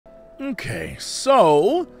Okay,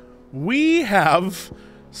 so we have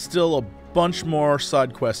still a bunch more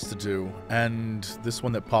side quests to do, and this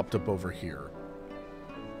one that popped up over here.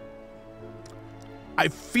 I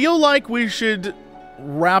feel like we should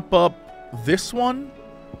wrap up this one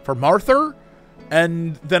for Martha,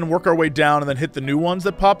 and then work our way down and then hit the new ones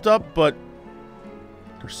that popped up, but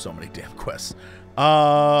there's so many damn quests.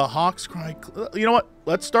 Hawk's Cry. You know what?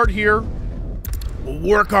 Let's start here. We'll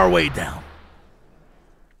work our way down.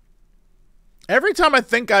 Every time I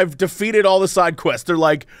think I've defeated all the side quests, they're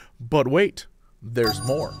like, but wait, there's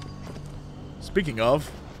more. Speaking of...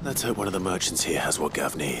 Let's hope one of the merchants here has what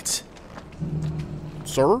Gav needs.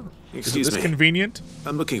 Sir? Excuse Is this me. Convenient?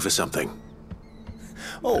 I'm looking for something.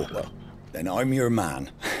 Oh, well, then I'm your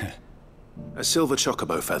man. A silver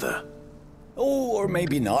chocobo feather. Oh, or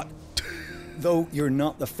maybe not. Though you're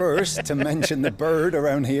not the first to mention the bird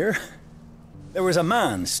around here. There was a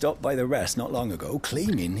man stopped by the rest not long ago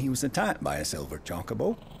claiming he was attacked by a silver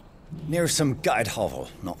chocobo near some gutted hovel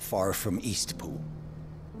not far from Eastpool.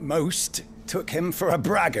 Most took him for a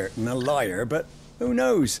braggart and a liar, but who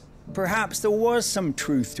knows? Perhaps there was some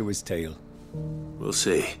truth to his tale. We'll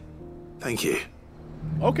see. Thank you.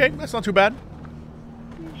 Okay, that's not too bad.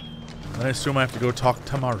 I assume I have to go talk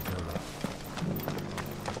to Martha.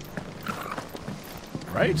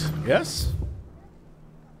 Right? Yes?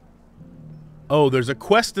 Oh, there's a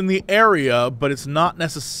quest in the area, but it's not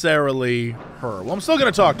necessarily her. Well, I'm still going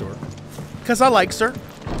to talk to her. Because I like her.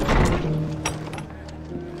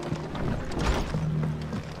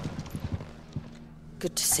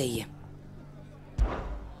 Good to see you.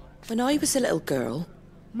 When I was a little girl...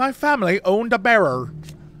 My family owned a bearer.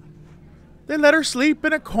 They let her sleep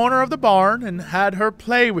in a corner of the barn and had her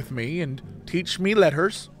play with me and teach me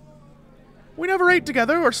letters. We never ate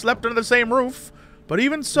together or slept under the same roof, but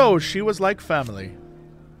even so, she was like family.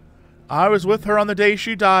 I was with her on the day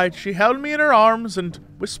she died. She held me in her arms and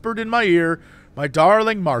whispered in my ear, "My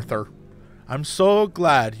darling Martha, I'm so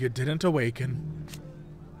glad you didn't awaken."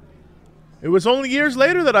 It was only years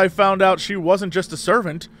later that I found out she wasn't just a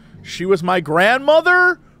servant. She was my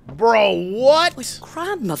grandmother? Bro, what? My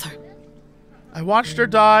grandmother? I watched her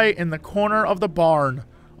die in the corner of the barn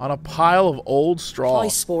on a pile of old straw. I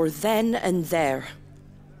swore then and there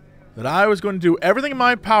that I was going to do everything in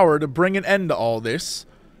my power to bring an end to all this,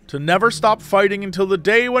 to never stop fighting until the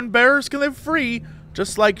day when bears can live free,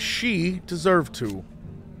 just like she deserved to.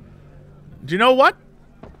 Do you know what?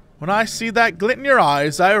 When I see that glint in your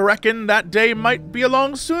eyes, I reckon that day might be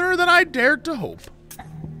along sooner than I dared to hope.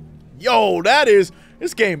 Yo,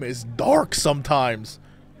 this game is dark sometimes.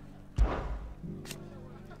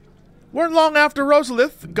 Weren't long after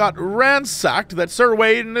Rosalith got ransacked that Sir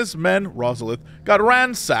Wade and his men...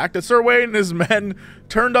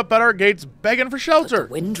 turned up at our gates begging for shelter.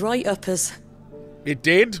 Wind right up us. It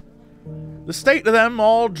did. The state of them,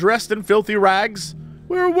 all dressed in filthy rags.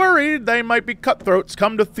 We were worried they might be cutthroats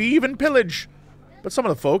come to thieve and pillage. But some of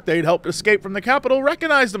the folk they'd helped escape from the capital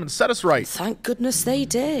recognized them and set us right. Thank goodness they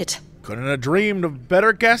did. Couldn't have dreamed of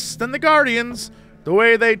better guests than the Guardians. The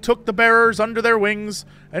way they took the bearers under their wings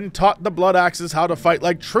and taught the Blood Axes how to fight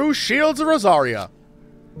like true shields of Rosaria.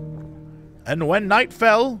 And when night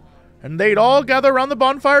fell, and they'd all gather around the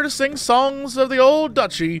bonfire to sing songs of the old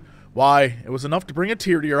duchy, why, it was enough to bring a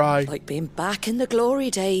tear to your eye. Like being back in the glory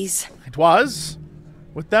days. It was.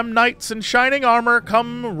 With them knights in shining armor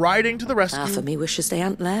come riding to the rescue. Half of me wishes they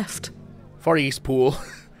hadn't left. For Eastpool.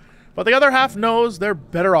 But the other half knows they're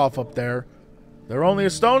better off up there. They're only a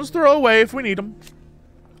stone's throw away if we need them.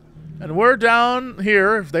 And we're down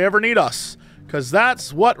here if they ever need us. Because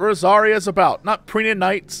that's what Rosaria's about. Not preening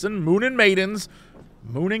knights and mooning maidens.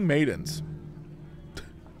 Mooning maidens.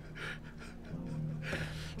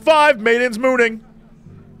 5 maidens mooning.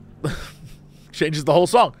 Changes the whole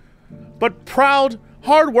song. But proud,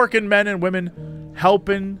 hard-working men and women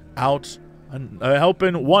helping out,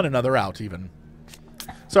 helping one another out even.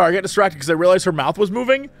 Sorry, I got distracted because I realized her mouth was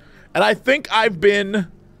moving. And I think I've been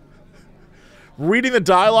reading the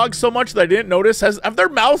dialogue so much that I didn't notice. Have their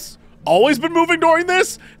mouths always been moving during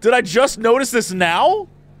this? Did I just notice this now?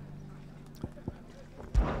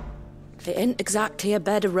 It ain't exactly a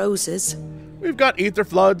bed of roses. We've got ether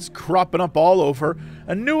floods cropping up all over,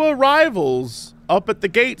 and new arrivals up at the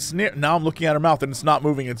gates near... Now I'm looking at her mouth and it's not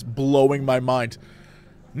moving. It's blowing my mind.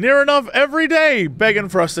 Near enough every day, begging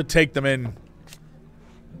for us to take them in.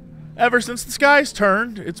 Ever since the skies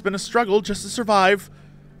turned, it's been a struggle just to survive,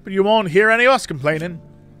 but you won't hear any of us complaining.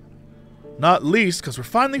 Not least because we're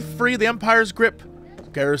finally free of the Empire's grip. The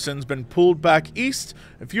garrison's been pulled back east,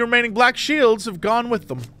 and few remaining black shields have gone with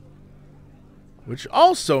them. Which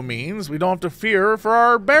also means we don't have to fear for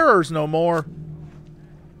our bearers no more.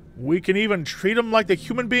 We can even treat them like the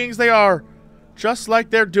human beings they are, just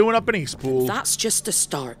like they're doing up in Eastpool. That's just the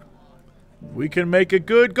start. We can make a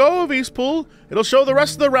good go of Eastpool. It'll show the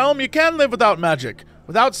rest of the realm you can live without magic,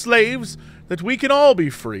 without slaves, that we can all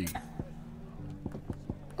be free.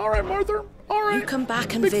 All right, Martha. All right. You come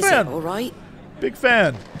back and Big visit, fan. all right? Big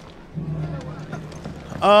fan.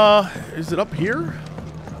 Is it up here?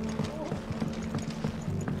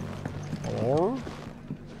 Or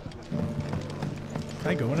can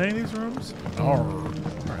I go in any of these rooms? Alright.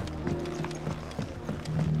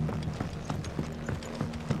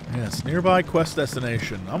 Yes, nearby quest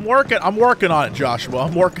destination. I'm working on it, Joshua.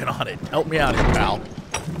 I'm working on it. Help me out here, pal.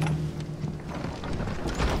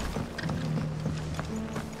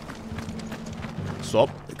 Sup?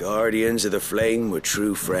 The Guardians of the Flame were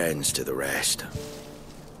true friends to the rest.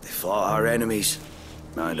 They fought our enemies,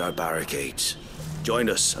 manned our barricades, joined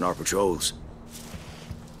us on our patrols.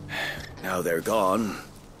 Now they're gone,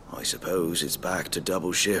 I suppose it's back to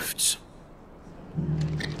double shifts.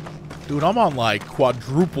 Dude, I'm on like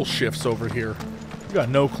quadruple shifts over here. You got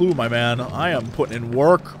no clue, my man. I am putting in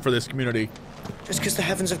work for this community. Just because the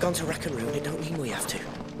heavens have gone to wreck and ruin, it don't mean we have to.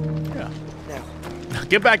 Yeah. Now,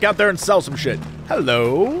 Get back out there and sell some shit.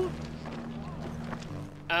 Hello?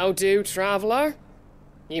 How do, traveller?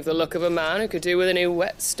 You've the look of a man who could do with a new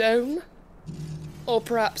whetstone. Or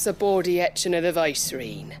perhaps a bawdy etching of the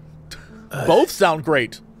Vicerine. Both sound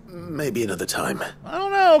great. Maybe another time. I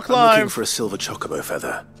don't know, I'm Clive. looking for a silver chocobo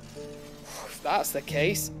feather. If that's the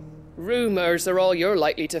case, rumours are all you're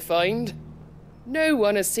likely to find. No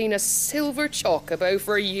one has seen a silver chocobo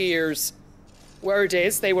for years. Word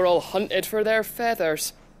is they were all hunted for their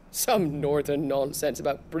feathers. Some northern nonsense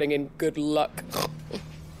about bringing good luck.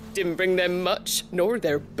 Didn't bring them much, nor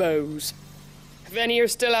their bows. If any are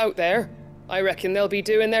still out there, I reckon they'll be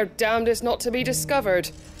doing their damnedest not to be discovered.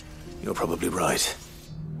 You're probably right.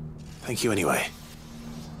 Thank you anyway.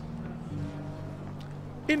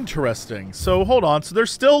 Interesting. So, hold on. So, there's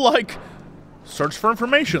still, like, search for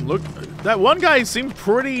information. Look, that one guy seemed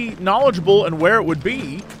pretty knowledgeable in where it would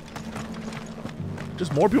be.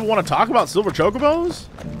 Just more people want to talk about silver chocobos?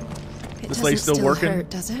 This lady's still working? Hurt,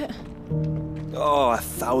 does it? oh,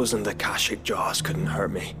 1,000 Akashic jaws couldn't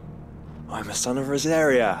hurt me. I'm a son of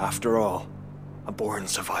Rosaria, after all. A born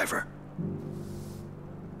survivor.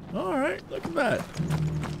 Alright, look at that.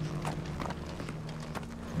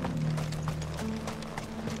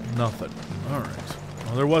 Nothing. Alright.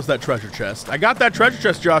 Well, there was that treasure chest. I got that treasure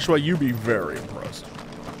chest, Joshua. You'd be very impressed.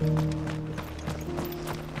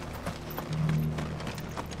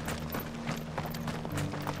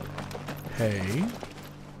 Hey.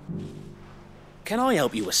 Can I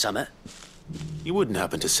help you with summit? You wouldn't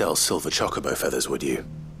happen to sell silver chocobo feathers, would you?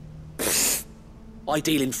 I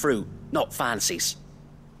deal in fruit, not fancies.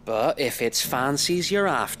 But if it's fancies you're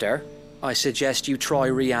after, I suggest you try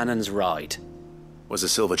Rhiannon's ride. Was a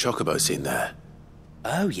silver chocobo seen there?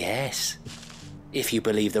 Oh, yes. If you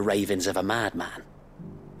believe the ravings of a madman.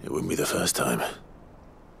 It wouldn't be the first time.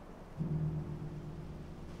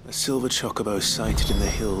 A silver chocobo sighted in the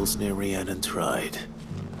hills near Rhiannon's Ride.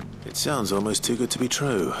 It sounds almost too good to be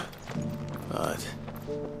true. But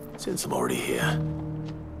since I'm already here...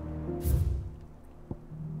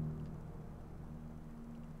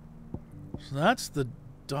 So that's the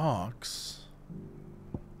docks.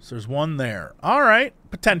 So there's one there. Alright,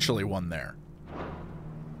 potentially one there.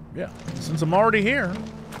 Yeah, since I'm already here.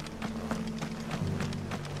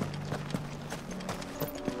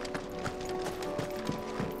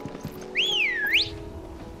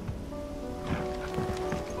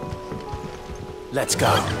 Let's go.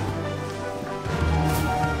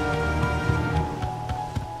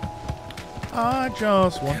 I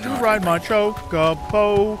just want to ride my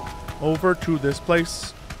chocobo over to this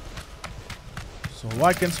place so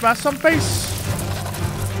I can smash some face.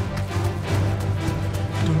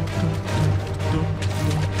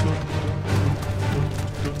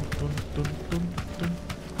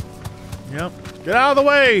 Yep. Get out of the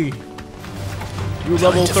way, you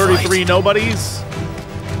level 33 nobodies.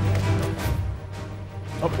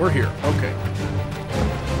 Oh, we're here. Okay.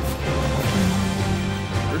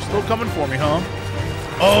 They're still coming for me, huh?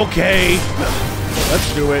 Okay.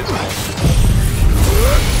 Let's do it.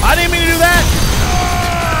 I didn't mean to do that.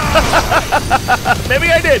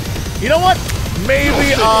 Maybe I did. You know what?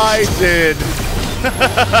 Maybe I did.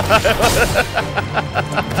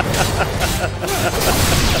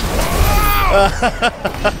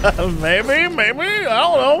 Maybe. I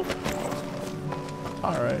don't know.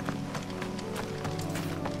 All right.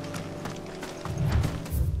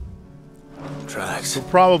 Tracks. So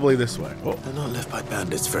probably this way. Oh. They're not left by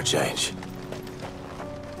bandits for a change.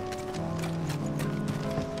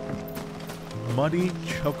 Muddy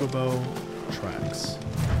chocobo tracks.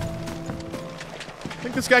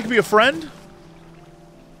 Think this guy could be a friend?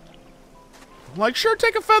 I'm like, sure,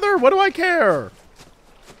 take a feather. What do I care?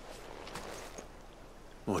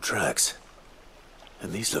 More tracks.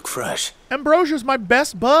 And these look fresh. Ambrosia's my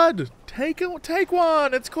best bud. Take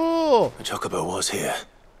one. It's cool. The chocobo was here.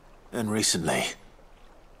 And recently.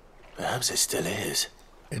 Perhaps it still is.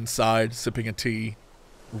 Inside, sipping a tea,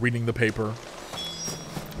 reading the paper.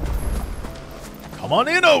 Come on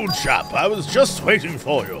in, old chap. I was just waiting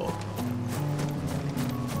for you.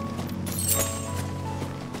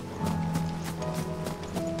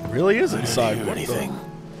 Really is inside. I don't hear anything.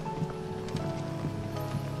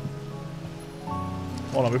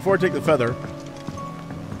 Hold on, before I take the feather.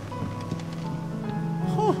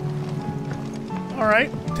 Huh.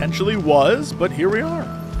 Alright. Potentially was, but here we are.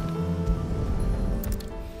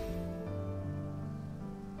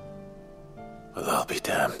 Well, I'll be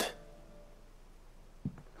damned.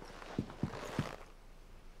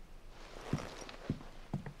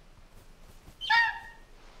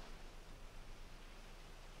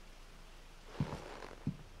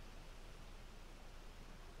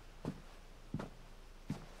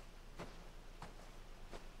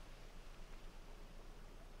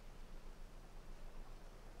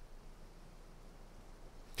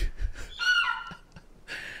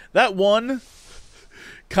 That one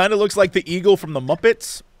kind of looks like the eagle from the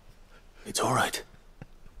Muppets. It's all right.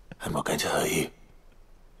 I'm not going to hurt you.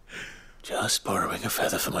 Just borrowing a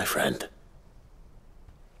feather for my friend.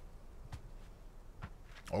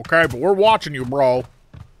 Okay, but we're watching you, bro.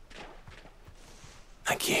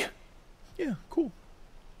 Thank you. Yeah, cool.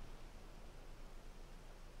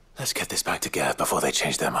 Let's get this back to Gav before they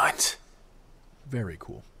change their minds. Very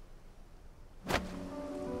cool. All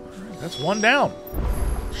right, that's one down.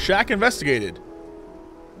 Shack investigated.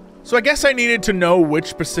 So I guess I needed to know which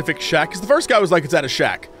specific shack, because the first guy was like, it's at a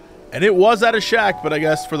shack. And it was at a shack, but I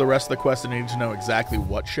guess for the rest of the quest I needed to know exactly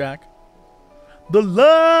what shack. The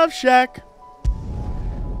Love Shack.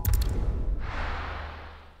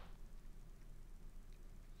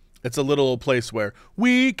 It's a little place where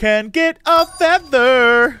we can get a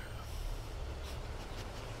feather.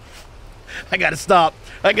 I gotta stop.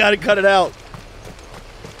 I gotta cut it out.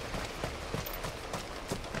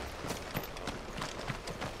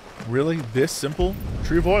 Really? This simple?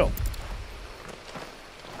 Tree of oil.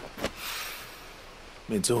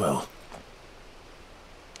 It's oil.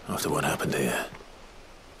 After what happened here,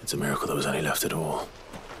 it's a miracle there was any left at all.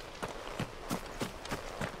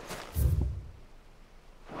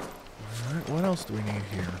 Alright, what else do we need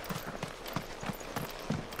here?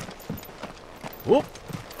 Whoop!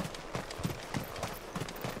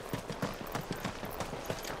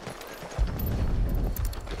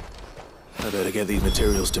 I better get these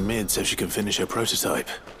materials to Mid so she can finish her prototype.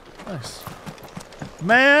 Nice.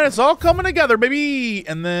 Man, it's all coming together, baby!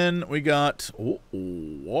 And then we got...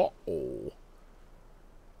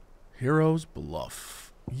 Heroes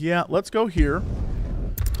Bluff. Yeah, let's go here.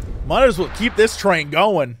 Might as well keep this train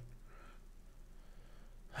going.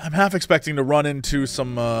 I'm half expecting to run into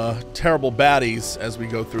some terrible baddies as we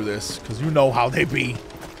go through this, because you know how they be.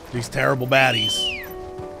 These terrible baddies.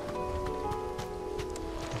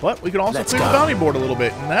 But we can also clear the bounty board a little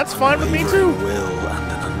bit, and that's fine with me too. Will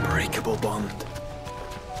and an unbreakable bond.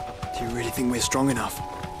 Do you really think we're strong enough?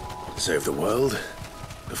 Save the world?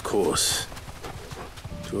 Of course.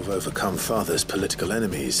 To have overcome Father's political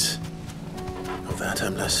enemies. Of that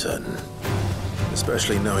I'm less certain.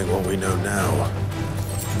 Especially knowing what we know now.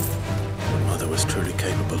 What Mother was truly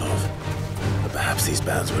capable of. But perhaps these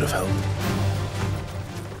bands would have helped.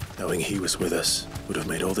 Knowing he was with us would have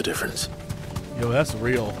made all the difference. Yo, that's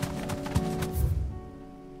real.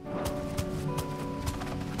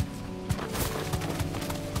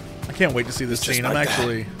 I can't wait to see this scene. I'm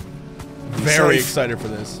actually very excited for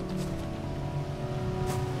this.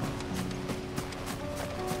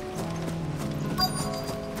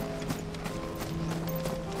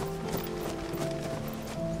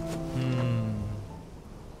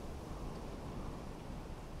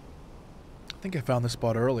 I think I found this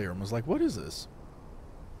spot earlier and was like, what is this?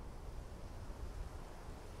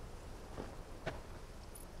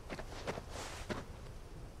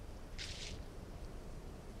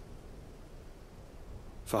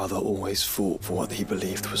 Father always fought for what he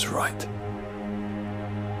believed was right.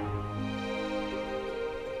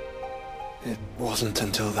 It wasn't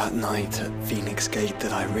until that night at Phoenix Gate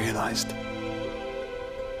that I realized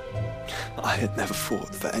I had never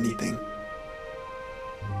fought for anything.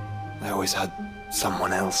 I always had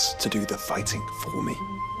someone else to do the fighting for me.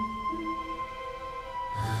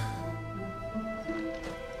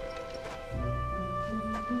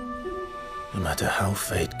 No matter how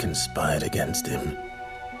fate conspired against him,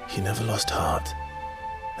 he never lost heart,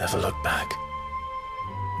 never looked back,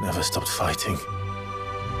 never stopped fighting.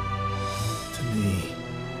 To me,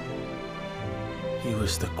 he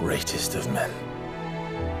was the greatest of men.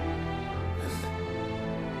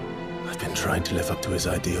 And I've been trying to live up to his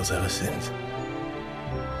ideals ever since.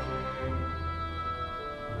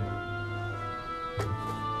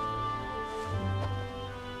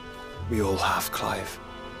 We all have, Clive.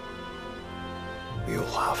 We all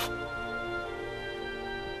have.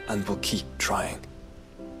 And we'll keep trying.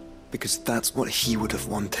 Because that's what he would have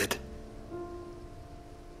wanted.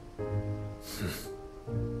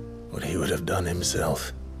 What he would have done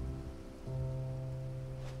himself.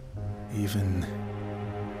 Even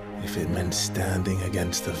if it meant standing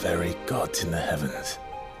against the very gods in the heavens.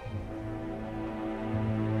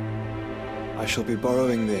 I shall be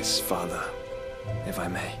borrowing this, Father, if I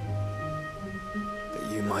may.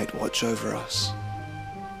 That you might watch over us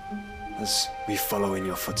as we follow in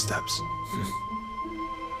your footsteps.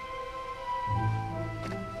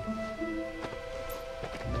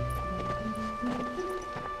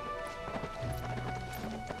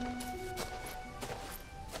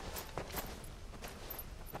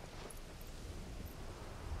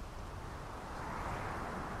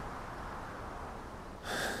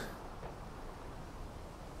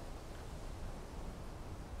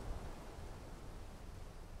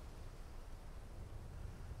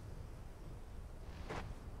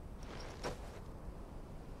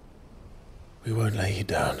 We won't lay you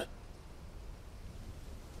down.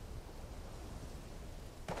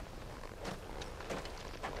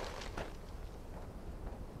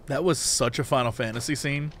 That was such a Final Fantasy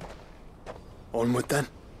scene. Onward then.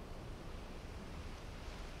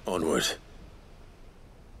 Onward.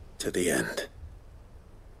 To the end.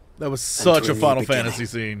 That was such a Entering the Final beginning. Fantasy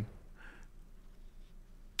scene.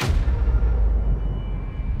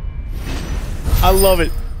 I love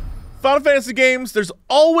it. Final Fantasy games, there's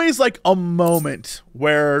always like a moment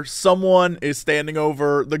where someone is standing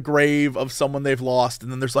over the grave of someone they've lost,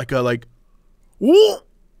 and then there's like a woo!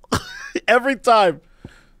 Every time.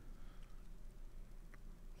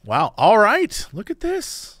 Wow. All right. Look at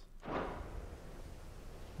this.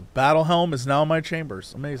 Battle helm is now in my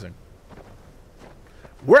chambers. Amazing.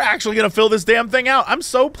 We're actually going to fill this damn thing out. I'm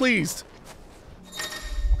so pleased.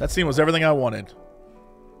 That scene was everything I wanted.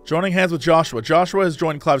 Joining hands with Joshua. Joshua has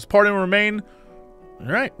joined Clive's party and remain...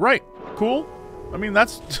 Right, right. Cool. I mean,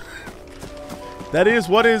 that's... that is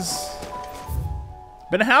what is...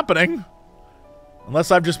 been happening. Unless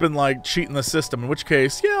I've just been, like, cheating the system. In which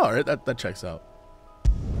case, yeah, alright, that checks out.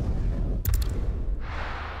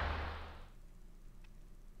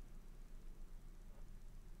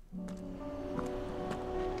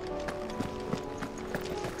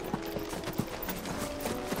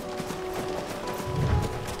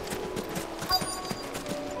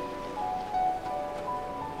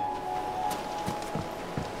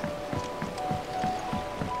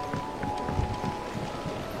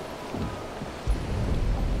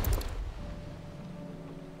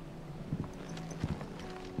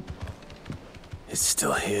 It's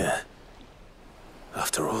still here.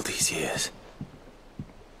 After all these years.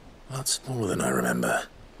 A lot smaller than I remember.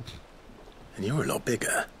 And you're a lot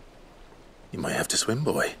bigger. You might have to swim,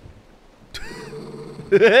 boy.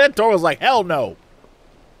 Tor was like, hell no.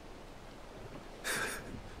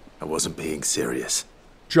 I wasn't being serious.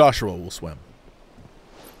 Joshua will swim.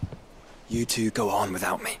 You two go on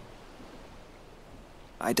without me.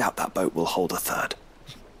 I doubt that boat will hold a third.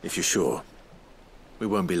 If you're sure, we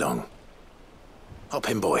won't be long. Hop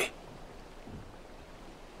in, boy.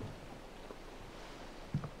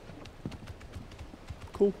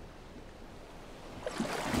 Cool.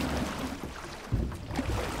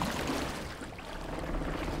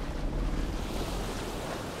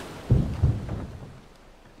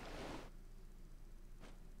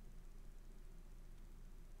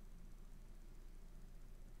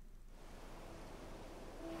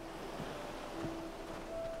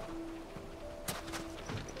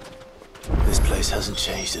 This place hasn't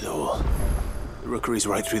changed at all. The rookery's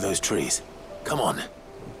right through those trees. Come on.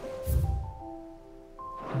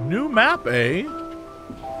 New map, eh?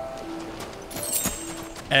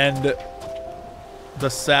 And the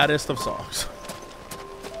saddest of songs.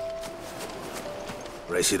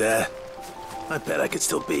 Race you there? I bet I could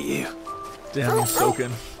still beat you. Damn, he's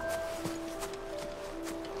soaking.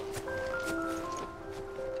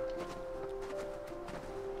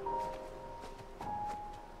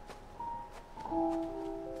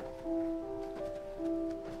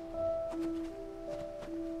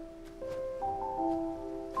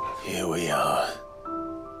 Here we are.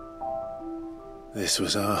 This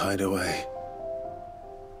was our hideaway.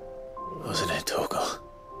 Wasn't it, Torgal?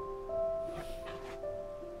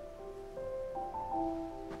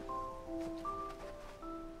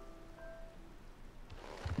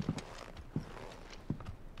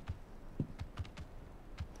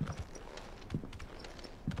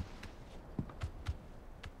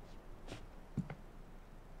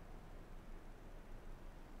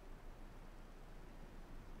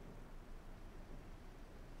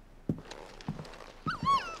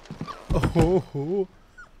 Oh.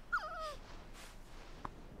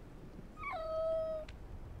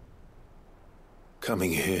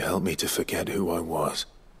 Coming here helped me to forget who I was.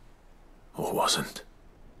 Or wasn't.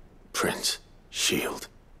 Prince, shield.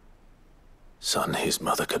 Son his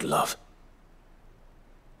mother could love.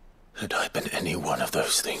 Had I been any one of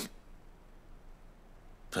those things?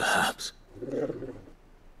 Perhaps.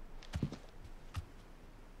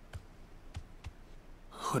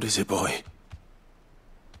 What is it, boy?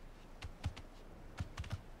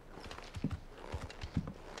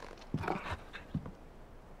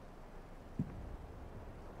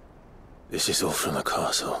 This is all from the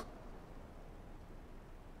castle.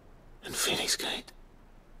 And Phoenix Gate.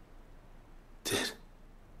 Did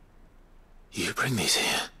you bring these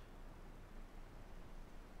here?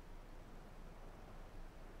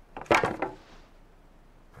 My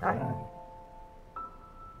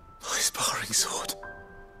sparring sword.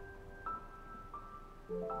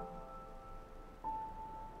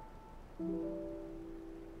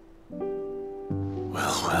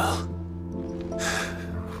 Well.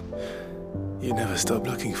 You never stopped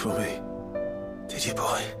looking for me, did you,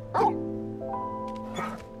 boy?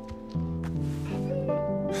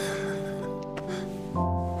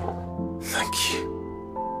 Thank you,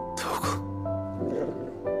 Torgal.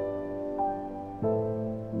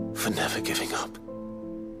 For never giving up.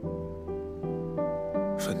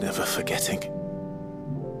 For never forgetting.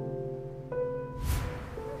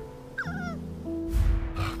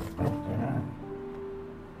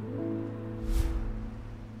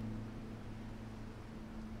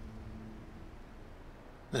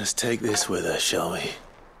 Let's take this with us, shall we?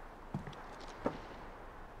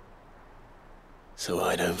 So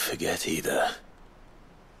I don't forget either.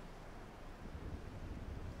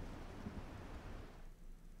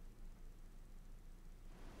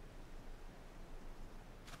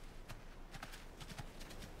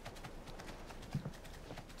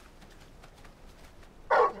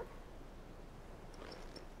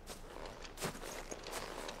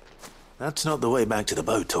 That's not the way back to the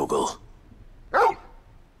boat, Torgal.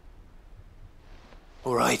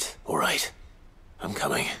 All right. I'm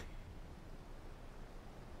coming.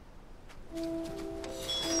 I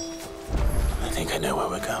think I know where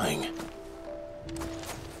we're going.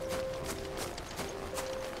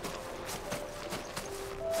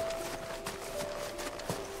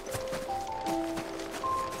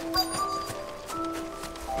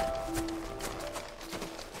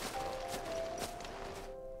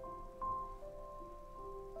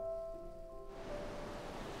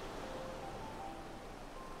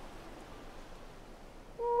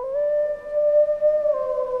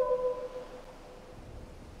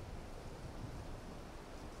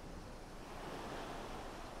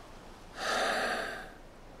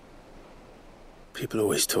 People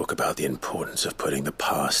always talk about the importance of putting the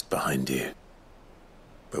past behind you.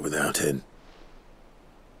 But without it,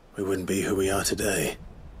 we wouldn't be who we are today.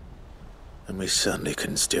 And we certainly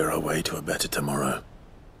couldn't steer our way to a better tomorrow.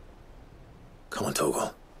 Come on,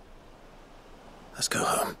 Torgal. Let's go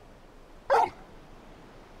home.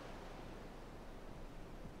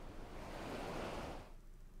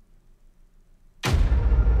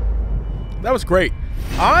 That was great.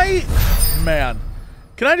 Man,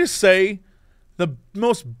 can I just say, the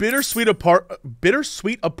most bittersweet part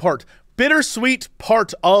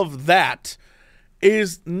of that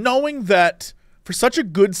is knowing that for such a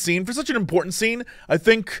good scene, for such an important scene, I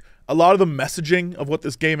think a lot of the messaging of what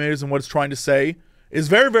this game is and what it's trying to say is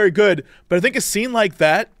very, very good. But I think a scene like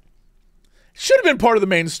that should have been part of the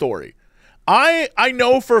main story. I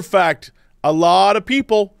know for a fact a lot of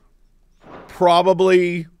people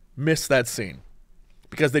probably missed that scene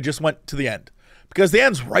because they just went to the end. Because the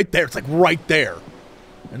end's right there. It's like right there.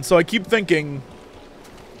 And so I keep thinking,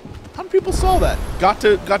 how many people saw that? Got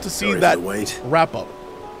to see that wrap up.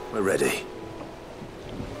 We're ready.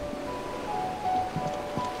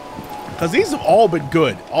 Because these have all been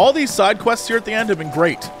good. All these side quests here at the end have been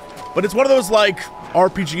great. But it's one of those like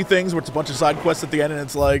RPG things where it's a bunch of side quests at the end and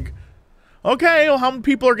it's like, okay, well, how many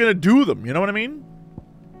people are going to do them? You know what I mean?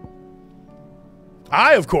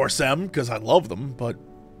 I, of course, am, because I love them, but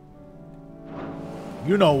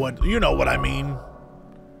you know what I mean.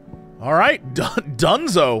 All right,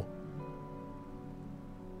 Dunzo.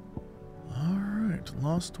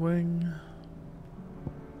 Lost Wing.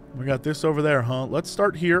 We got this over there, huh? Let's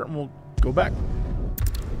start here and we'll go back.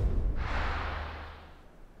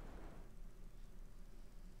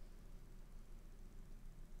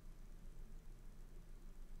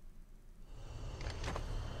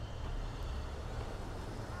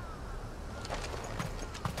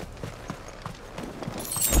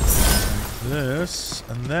 This,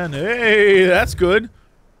 and then, hey, that's good.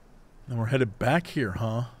 And we're headed back here,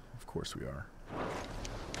 huh? Of course we are.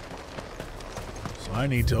 So I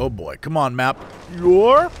need to, oh boy, come on, map.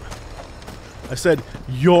 Yorp. I said,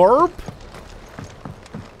 Yorp.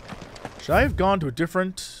 Should I have gone to a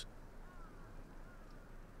different?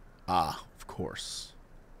 Ah, of course.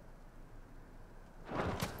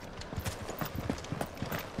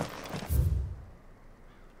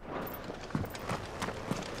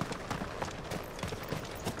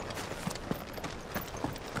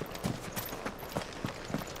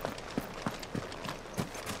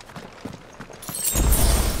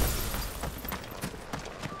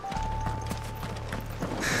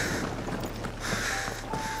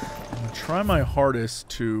 Try my hardest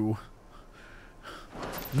to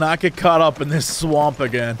not get caught up in this swamp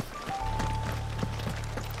again.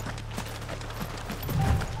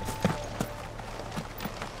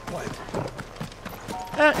 What?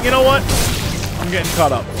 You know what? I'm getting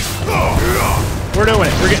caught up. We're doing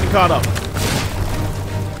it. We're getting caught up.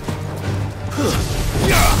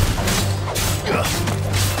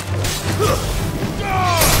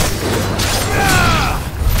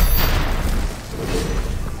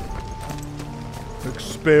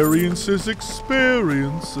 Experience is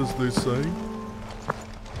experience, as they say.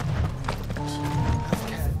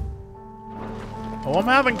 Oh, I'm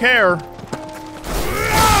having care.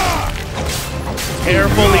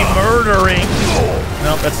 Carefully murdering.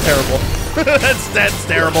 No, that's terrible. that's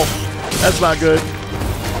terrible. That's not good.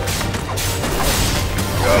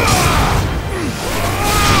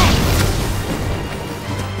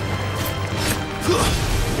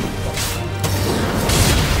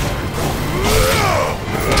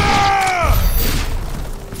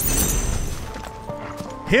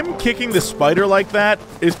 Him kicking the spider like that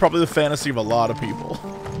is probably the fantasy of a lot of people.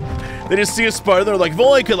 They just see a spider, they're like, if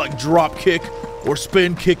only I could like drop kick or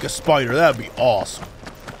spin kick a spider, that'd be awesome.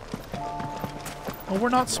 Oh, we're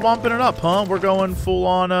not swamping it up, huh? We're going full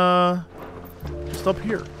on, just up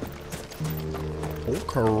here.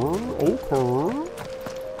 Okay.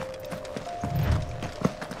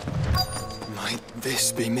 Might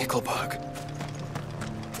this be Nickelbug?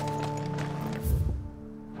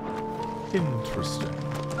 Interesting.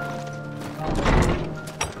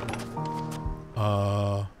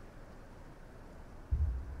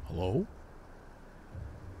 Hello?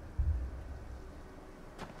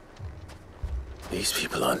 These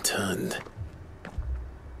people aren't turned.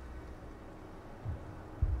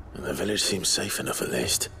 And the village seems safe enough at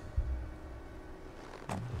least.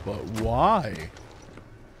 But why?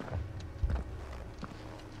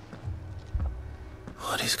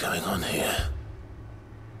 What is going on here?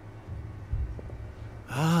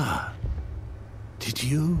 Ah, did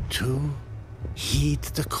you too heed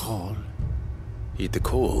the call? Heed the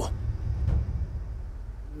call?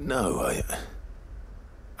 No,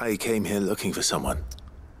 I came here looking for someone.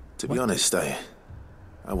 To be honest, I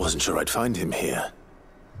wasn't sure I'd find him here.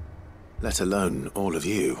 Let alone all of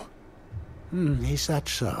you. Is that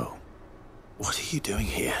so? What are you doing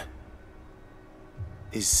here?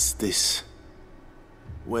 Is this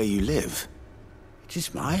where you live? It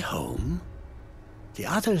is my home. The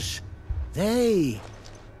others, they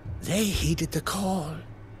heeded the call.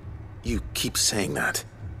 You keep saying that.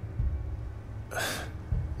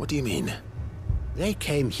 What do you mean? They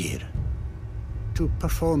came here to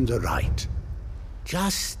perform the rite,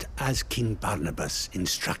 just as King Barnabas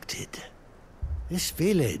instructed. This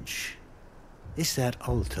village is their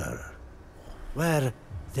altar, where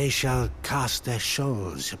they shall cast their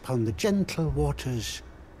shoals upon the gentle waters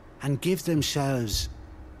and give themselves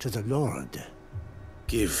to the Lord.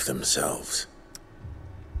 Give themselves.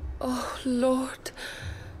 Oh, Lord,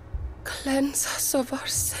 cleanse us of our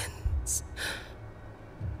sins.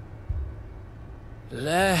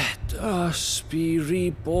 Let us be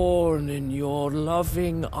reborn in your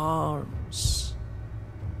loving arms.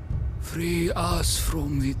 Free us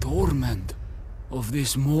from the torment of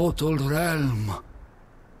this mortal realm.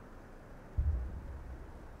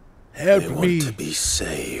 Help They me. want to be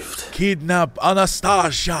saved. Kidnap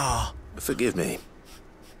Anastasia. Forgive me.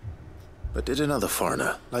 But did another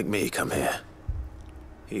foreigner, like me, come here?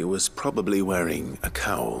 He was probably wearing a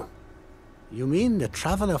cowl. You mean the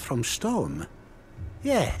traveler from Stone?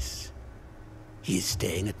 Yes. He is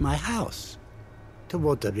staying at my house,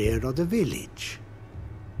 toward the rear of the village.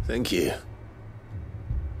 Thank you.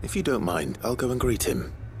 If you don't mind, I'll go and greet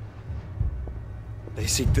him. They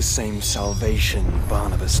seek the same salvation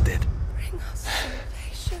Barnabas did. Bring us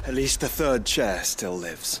salvation. At least the third chair still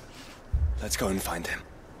lives. Let's go and find him.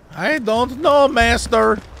 I don't know,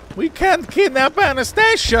 Master. We can't kidnap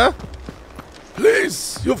Anastasia.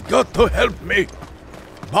 Please, you've got to help me.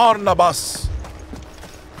 Barnabas.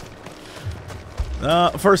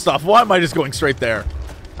 First off, why am I just going straight there?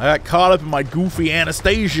 I got caught up in my goofy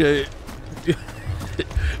Anastasia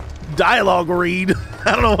dialogue read.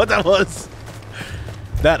 I don't know what that was.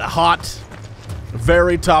 That hot,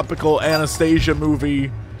 very topical Anastasia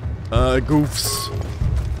movie goofs.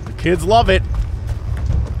 The kids love it.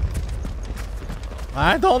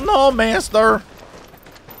 I don't know, Master.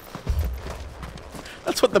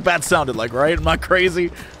 That's what the bat sounded like, right? Am I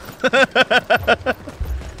crazy?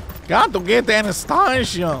 Got to get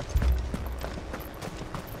Anastasia.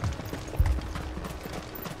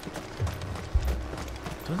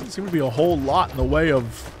 Doesn't seem to be a whole lot in the way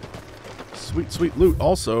of sweet, sweet loot.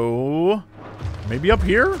 Also, maybe up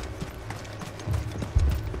here?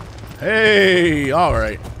 Hey, all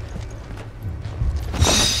right.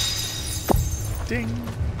 Ding.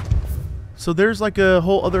 So there's like a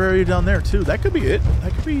whole other area down there too. That could be it.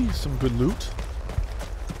 That could be some good loot.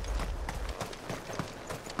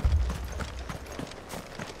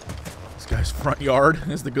 This guy's front yard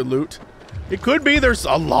is the good loot. It could be there's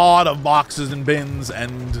a lot of boxes and bins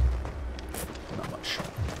and not much.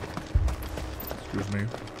 Excuse me.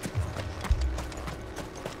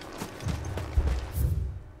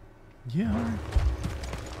 Yeah, all right.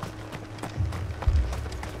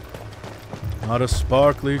 Not a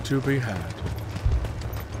sparkly to be had.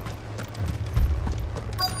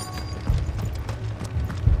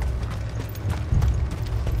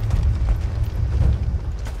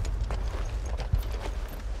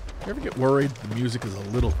 You ever get worried the music is a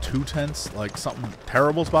little too tense? Like something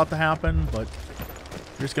terrible's about to happen, but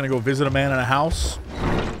you're just gonna go visit a man in a house?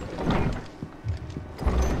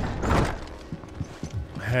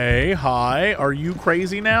 Hey, hi. Are you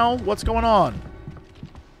crazy now? What's going on?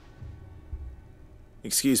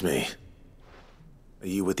 Excuse me. Are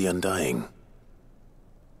you with the Undying?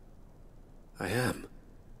 I am.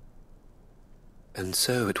 And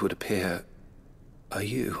so it would appear, are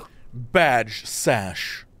you? Badge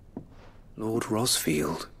sash. Lord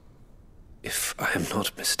Rosfield, if I am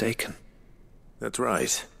not mistaken. That's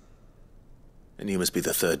right. And you must be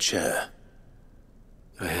the third chair.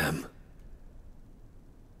 I am.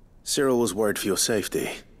 Cyril was worried for your safety.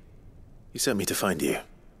 He sent me to find you.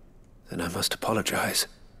 Then I must apologize.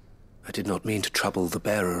 I did not mean to trouble the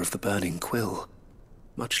bearer of the burning quill.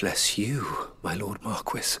 Much less you, my Lord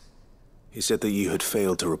Marquis. He said that you had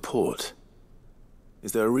failed to report.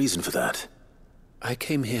 Is there a reason for that? I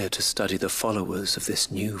came here to study the followers of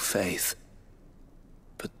this new faith.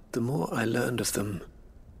 But the more I learned of them,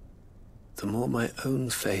 the more my own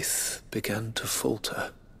faith began to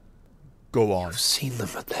falter. Go on. You've seen them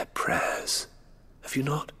at their prayers, have you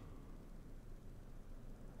not?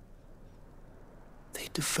 They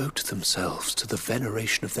devote themselves to the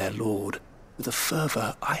veneration of their Lord with a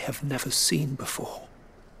fervor I have never seen before.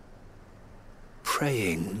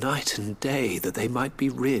 Praying night and day that they might be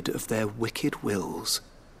rid of their wicked wills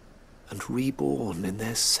and reborn in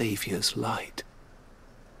their Saviour's light.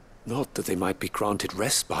 Not that they might be granted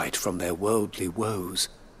respite from their worldly woes,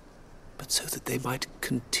 but so that they might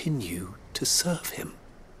continue to serve him.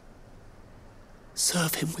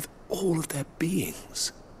 Serve him with all of their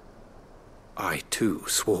beings. I, too,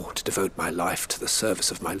 swore to devote my life to the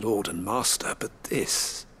service of my Lord and Master, but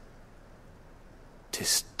this...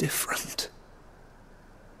 'tis different.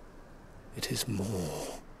 It is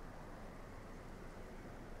more.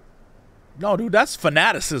 No, dude, that's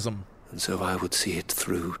fanaticism. And so I would see it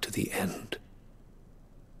through to the end.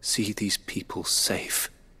 See these people safe,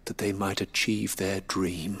 that they might achieve their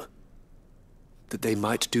dream. That they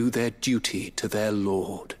might do their duty to their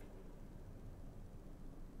Lord.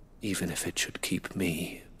 Even if it should keep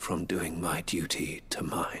me from doing my duty to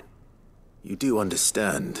mine. You do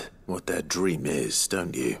understand what their dream is,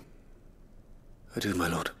 don't you? I do, my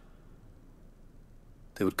lord.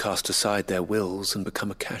 They would cast aside their wills and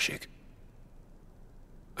become a Kashik.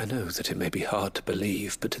 I know that it may be hard to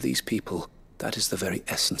believe, but to these people, that is the very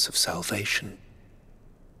essence of salvation.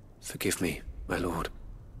 Forgive me, my lord,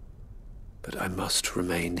 but I must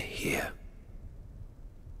remain here.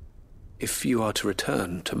 If you are to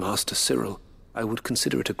return to Master Cyril, I would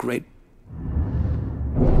consider it a great...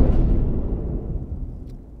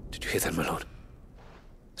 Did you hear that, my lord?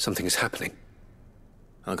 Something is happening.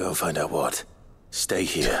 I'll go and find out what. Stay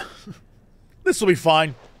here. This will be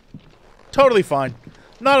fine. Totally fine.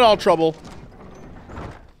 Not at all trouble.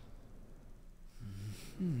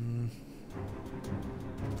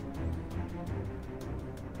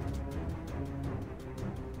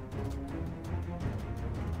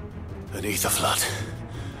 An ether flood.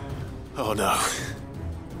 Oh no.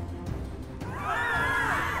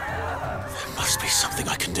 There must be something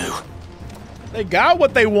I can do. They got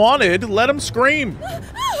what they wanted. Let them scream.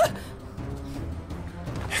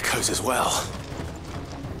 Echoes as well.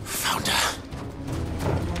 Found her.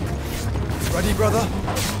 Ready, brother?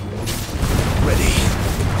 Ready.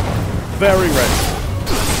 Very ready.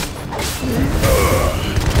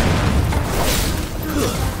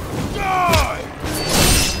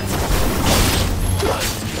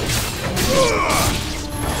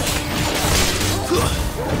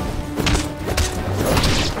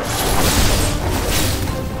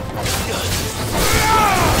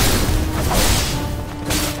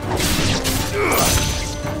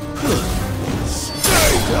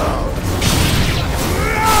 Stay down.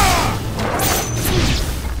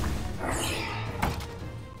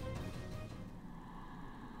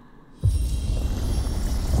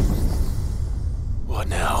 What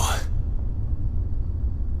now?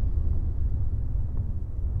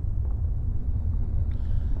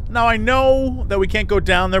 Now I know that we can't go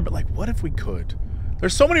down there, but like, what if we could?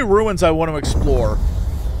 There's so many ruins I want to explore.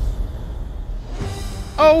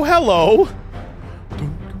 Oh, hello.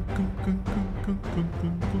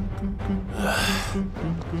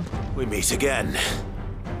 We meet again.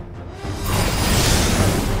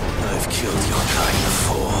 I've killed your kind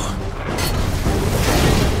before.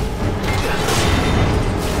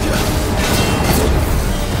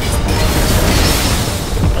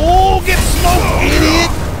 Oh, get smoked, idiot!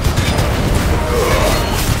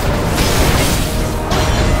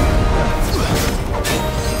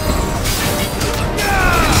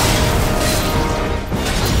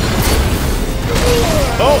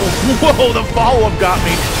 Oh, whoa, the follow-up got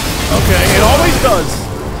me. Okay, it always does.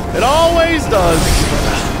 It always does.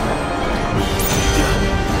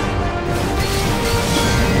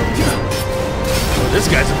 Oh, this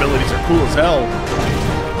guy's abilities are cool as hell.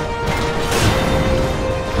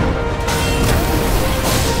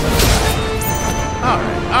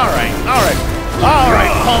 All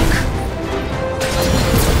right, punk.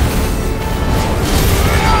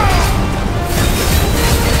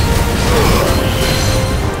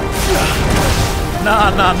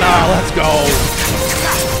 Nah, let's go.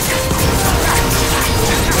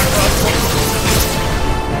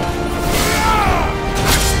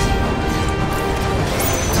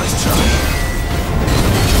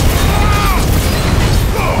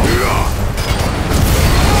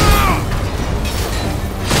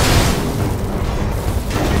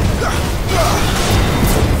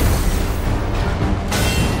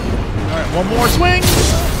 One more swing,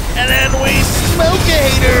 and then we smoke a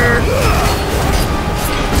hater.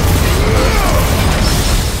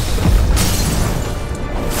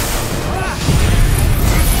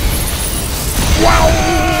 Wow!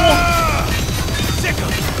 Sick of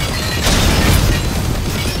it.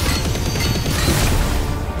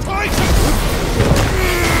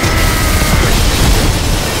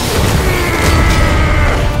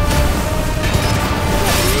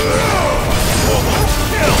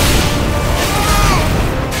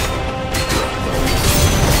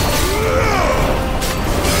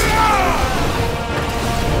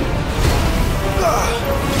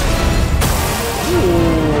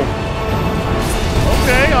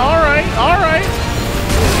 Alright.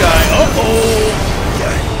 This guy,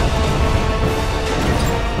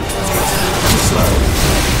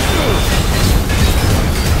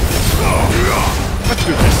 let's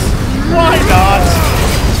do this. Why not?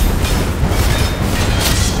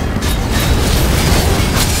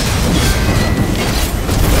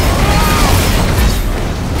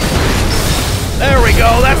 There we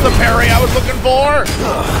go, that's the parry I was looking for.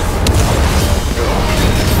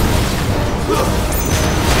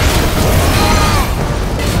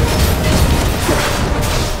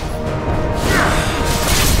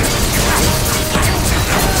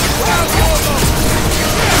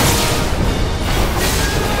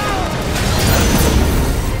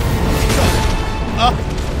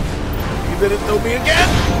 You didn't know me again?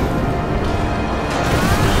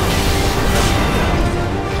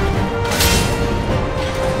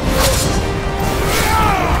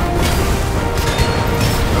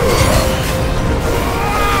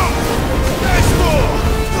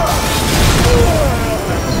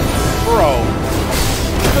 Bro!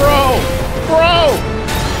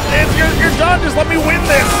 You're done, just let me win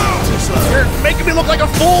this! You're making me look like a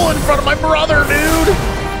fool in front of my brother, dude!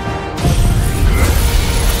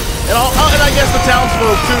 And I guess the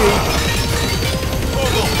townsfolk too.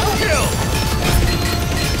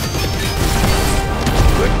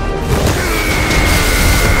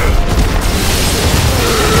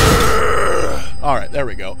 Alright, there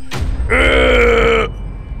we go.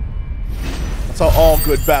 That's how all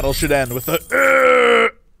good battles should end, with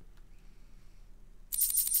a...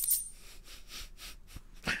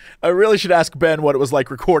 I really should ask Ben what it was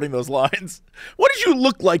like recording those lines. What did you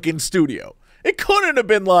look like in studio? It couldn't have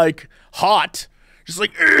been, like, hot. Just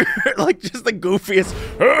like, like, just the goofiest.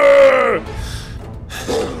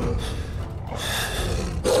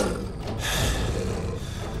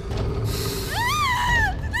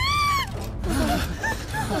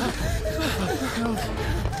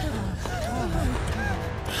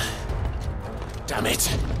 Damn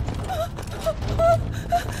it.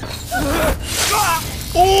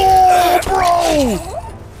 Oh, bro!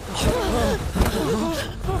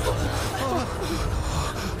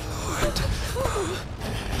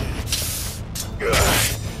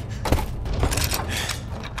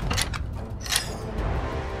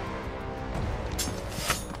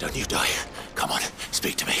 Don't you die. Come on,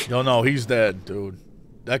 speak to me. No, he's dead, dude.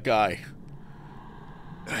 That guy.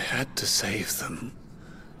 I had to save them,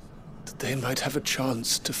 that they might have a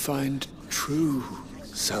chance to find true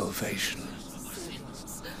salvation.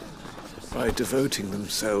 By devoting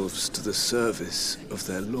themselves to the service of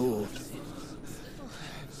their Lord.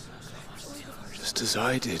 Just as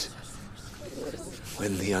I did,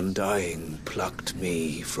 when the Undying plucked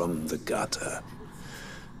me from the gutter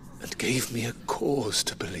and gave me a cause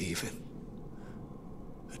to believe in.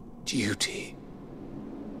 A duty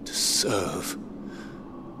to serve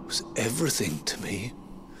was everything to me,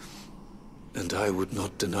 and I would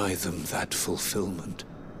not deny them that fulfillment.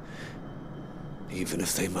 Even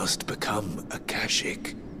if they must become a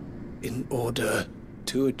Kashik in order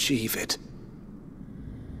to achieve it.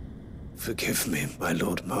 Forgive me, my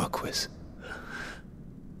Lord Marquis.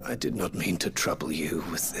 I did not mean to trouble you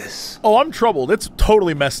with this. Oh, I'm troubled. It's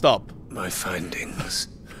totally messed up. My findings.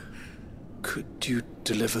 Could you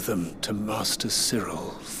deliver them to Master Cyril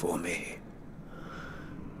for me?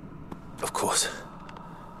 Of course.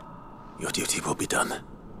 Your duty will be done.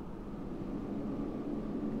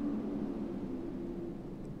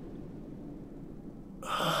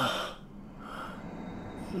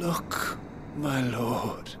 Look, my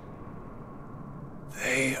lord.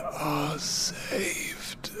 They are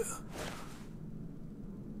saved.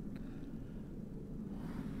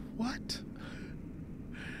 What?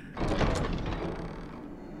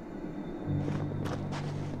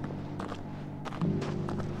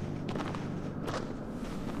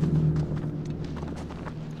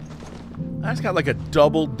 I just got like a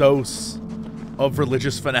double dose of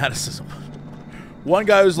religious fanaticism. One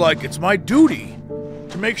guy was like, it's my duty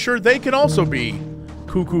to make sure they can also be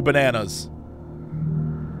cuckoo bananas.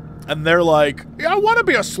 And they're like, yeah, I want to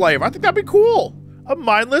be a slave. I think that'd be cool. A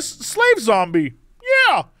mindless slave zombie.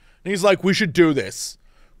 Yeah. And he's like, we should do this.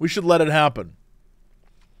 We should let it happen.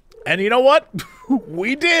 And you know what?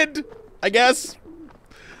 We did, I guess.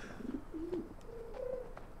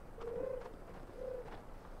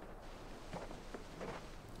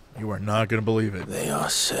 You are not going to believe it. They are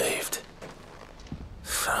saved.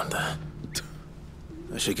 Founder.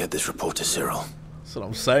 I should get this report to Cyril. That's what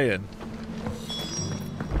I'm saying.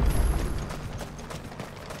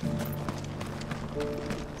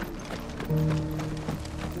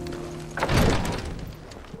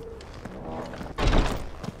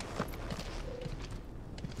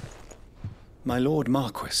 My Lord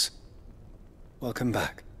Marquis, welcome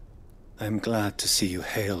back. I am glad to see you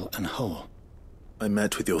hale and whole. I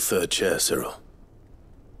met with your third chair, Cyril.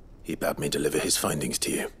 He bade me deliver his findings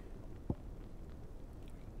to you.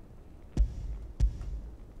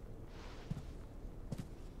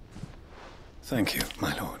 Thank you,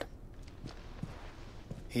 my lord.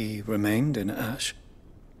 He remained in Ash?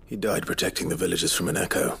 He died protecting the villagers from an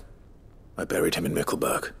echo. I buried him in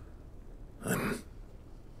Mickelberg. I'm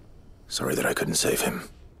sorry that I couldn't save him.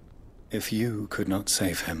 If you could not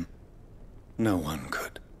save him, no one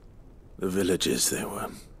could. The villagers, they were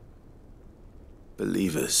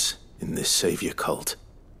believers in this savior cult.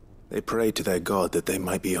 They prayed to their god that they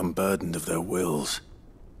might be unburdened of their wills.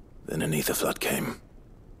 Then an ether flood came,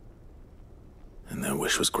 and their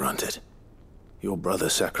wish was granted. Your brother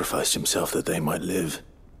sacrificed himself that they might live,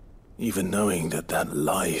 even knowing that that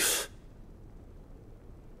life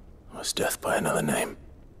was death by another name.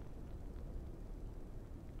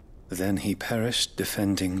 Then he perished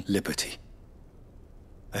defending liberty.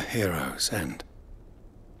 A hero's end.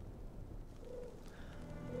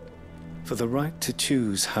 For the right to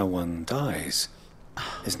choose how one dies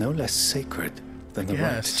is no less sacred than the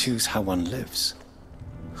right to choose how one lives.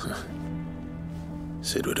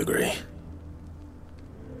 Sid would agree.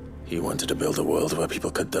 He wanted to build a world where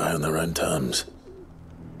people could die on their own terms.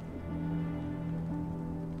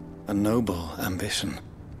 a noble ambition.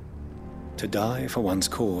 To die for one's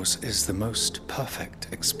cause is the most perfect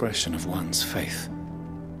expression of one's faith.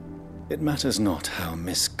 It matters not how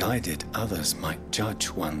misguided others might judge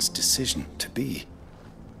one's decision to be,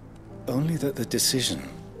 only that the decision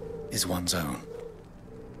is one's own.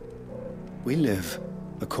 We live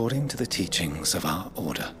according to the teachings of our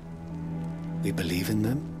order. We believe in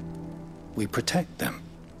them, we protect them,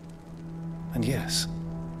 and yes,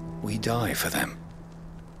 we die for them.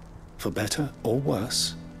 For better or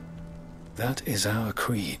worse, that is our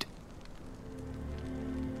creed.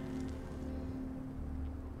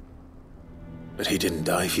 But he didn't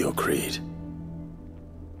die for your creed.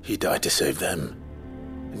 He died to save them.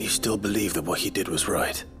 And you still believe that what he did was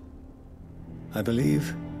right? I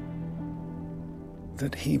believe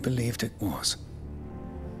that he believed it was.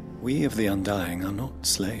 We of the Undying are not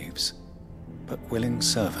slaves, but willing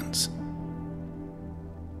servants.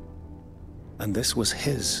 And this was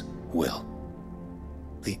his will,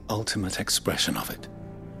 the ultimate expression of it.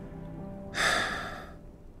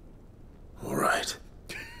 All right.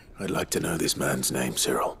 I'd like to know this man's name,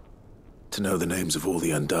 Cyril. To know the names of all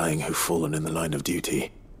the Undying who've fallen in the line of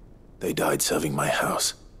duty. They died serving my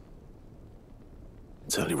house.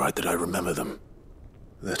 It's only right that I remember them.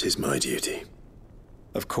 That is my duty.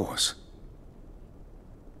 Of course.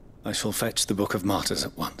 I shall fetch the Book of Martyrs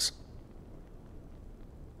at once.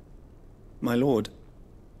 My lord,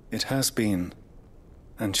 it has been,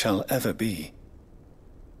 and shall ever be,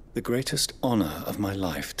 the greatest honor of my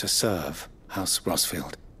life to serve House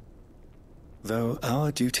Rosfield. Though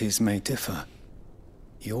our duties may differ,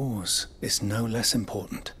 yours is no less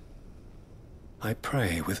important. I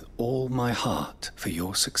pray with all my heart for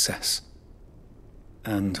your success.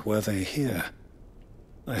 And were they here,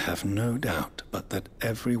 I have no doubt but that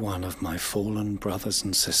every one of my fallen brothers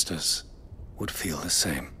and sisters would feel the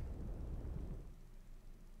same.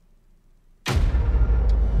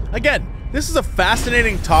 Again, this is a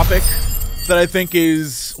fascinating topic that I think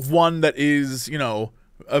is one that is, you know,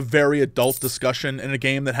 a very adult discussion in a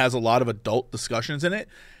game that has a lot of adult discussions in it.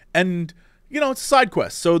 And, you know, it's a side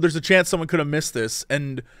quest, so there's a chance someone could have missed this.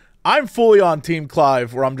 And I'm fully on Team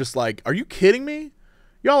Clive, where I'm just like, are you kidding me?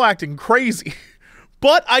 Y'all acting crazy.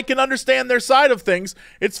 But I can understand their side of things.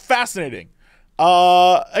 It's fascinating.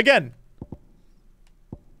 Again,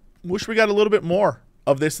 wish we got a little bit more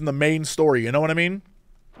of this in the main story, you know what I mean?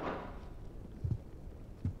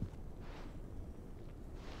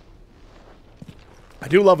 I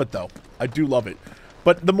do love it, though. I do love it.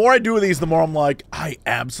 But the more I do these, the more I'm like, I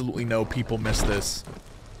absolutely know people miss this.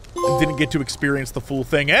 And didn't get to experience the full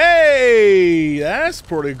thing. Hey! That's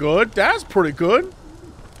pretty good. That's pretty good.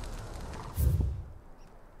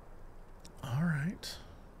 Alright.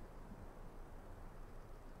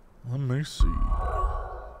 Let me see.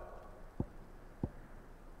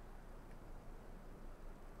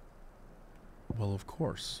 Well, of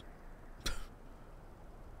course.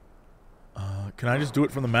 Can I just do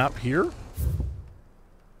it from the map here?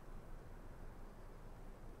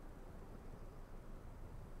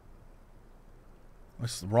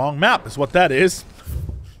 That's the wrong map, is what that is.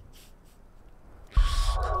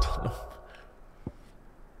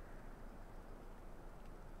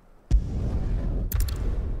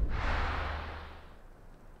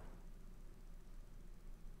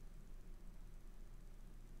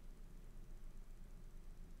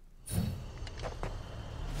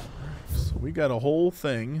 We got a whole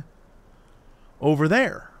thing over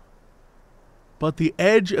there. But the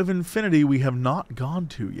edge of infinity we have not gone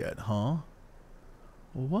to yet, huh?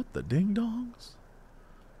 What the ding-dongs?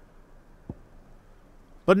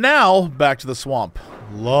 But now, back to the swamp.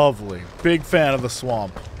 Lovely. Big fan of the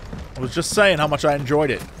swamp. I was just saying how much I enjoyed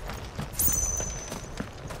it.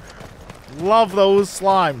 Love those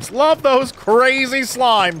slimes. Love those crazy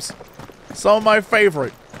slimes. Some of my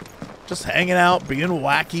favorite. Just hanging out, being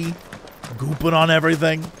wacky. Gooping on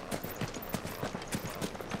everything.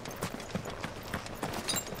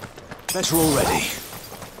 Better already.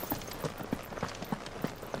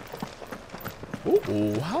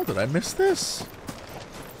 Oh, how did I miss this?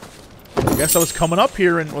 I guess I was coming up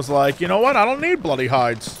here and was like, you know what? I don't need bloody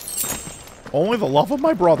hides. Only the love of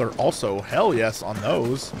my brother. Also, hell yes on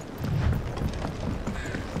those.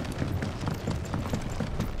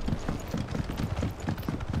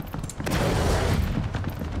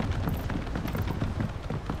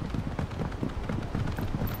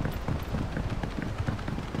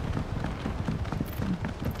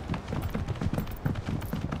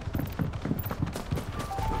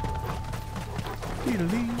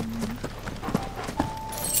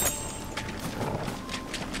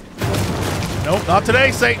 Nope, not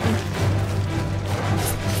today, Satan.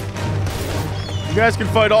 You guys can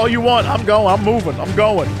fight all you want. I'm going. I'm moving. I'm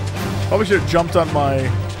going. Probably should have jumped on my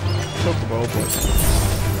chocobo, but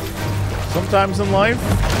sometimes in life,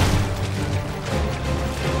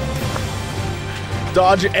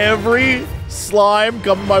 dodge every slime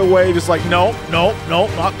coming my way. Just like, nope, nope, nope,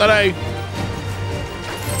 not today.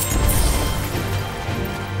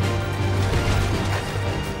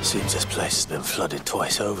 Seems this place has been flooded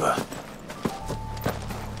twice over.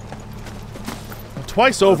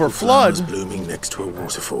 Twice over flood? Flowers blooming next to a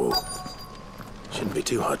waterfall. Shouldn't be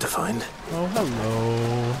too hard to find. Oh,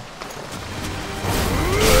 hello.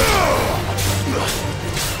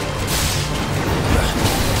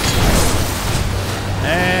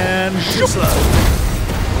 And shoot.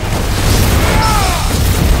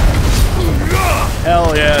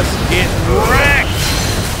 Hell yes, get wrecked!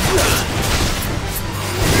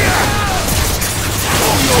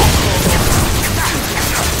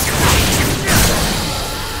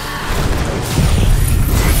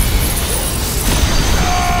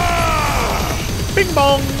 Bing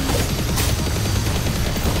bong!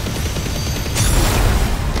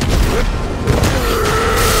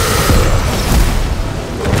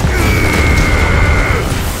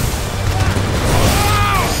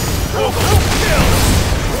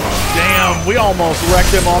 Damn, we almost wrecked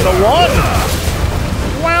him on the one!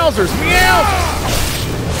 Wowzers, meow!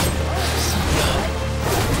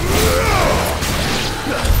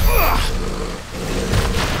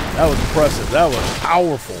 That was impressive. That was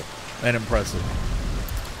powerful and impressive.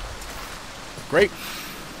 Great.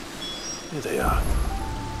 Here they are.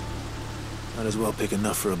 Might as well pick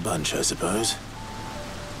enough for a bunch, I suppose.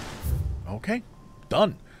 Okay,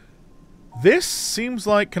 done. This seems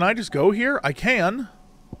like... Can I just go here? I can.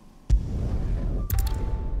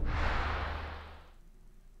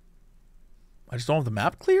 I just don't have the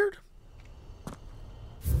map cleared?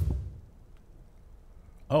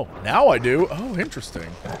 Oh, now I do. Oh, interesting.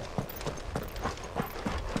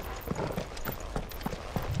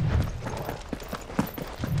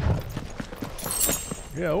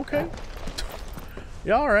 Yeah, okay.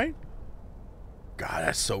 Yeah, alright. God,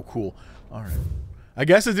 that's so cool. Alright. I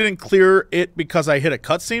guess it didn't clear it because I hit a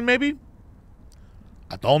cutscene, maybe?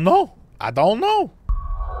 I don't know. I don't know.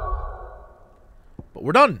 But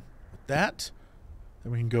we're done with that.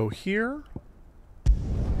 Then we can go here.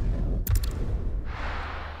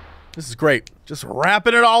 This is great. Just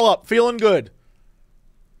wrapping it all up. Feeling good.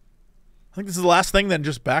 I think this is the last thing, then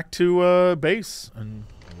just back to base. And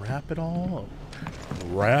wrap it all up.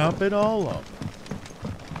 Wrap it all up.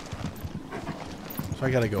 So I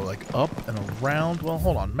gotta go like up and around. Well,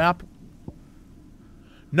 hold on. Map.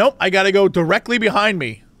 Nope, I gotta go directly behind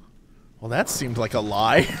me. Well, that seemed like a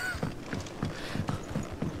lie.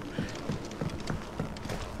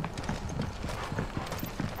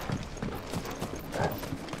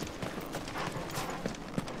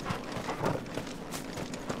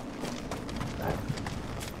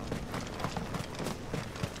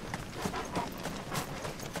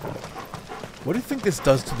 What do you think this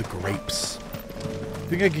does to the grapes?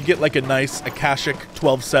 Think I could get like a nice Akashic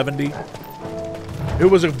 1270? It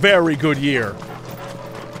was a very good year.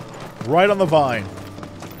 Right on the vine.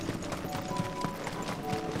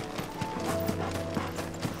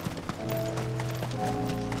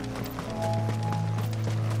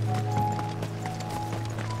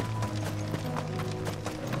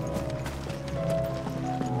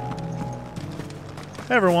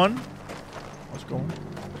 Hey everyone. What's going on?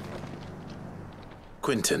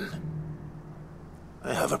 Quentin,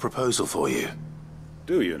 I have a proposal for you.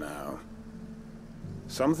 Do you now?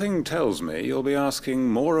 Something tells me you'll be asking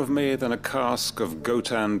more of me than a cask of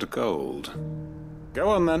Gotand gold. Go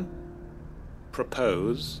on then.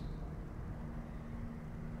 Propose.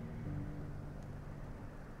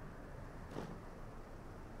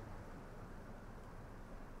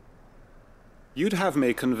 You'd have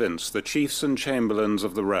me convince the chiefs and chamberlains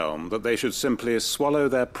of the realm that they should simply swallow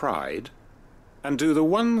their pride and do the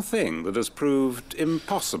one thing that has proved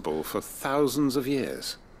impossible for thousands of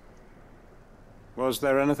years. Was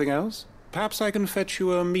there anything else? Perhaps I can fetch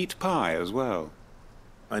you a meat pie as well.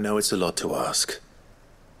 I know it's a lot to ask,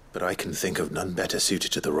 but I can think of none better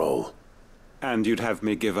suited to the role. And you'd have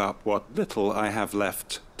me give up what little I have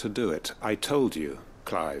left to do it. I told you,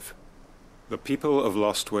 Clive. The people of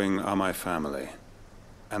Lostwing are my family,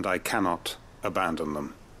 and I cannot abandon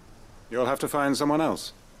them. You'll have to find someone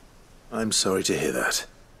else. I'm sorry to hear that.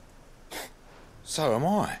 So am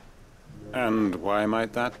I. And why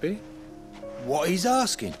might that be? What he's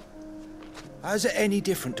asking. How's it any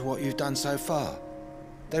different to what you've done so far?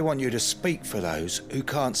 They want you to speak for those who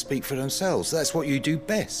can't speak for themselves. That's what you do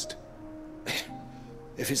best.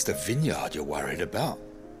 If it's the vineyard you're worried about,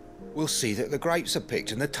 We'll see that the grapes are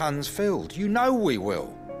picked and the tons filled. You know we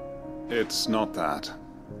will. It's not that.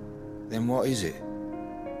 Then what is it?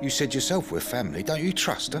 You said yourself we're family. Don't you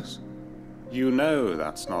trust us? You know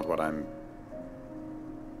that's not what I'm...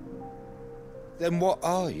 Then what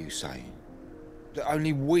are you saying? That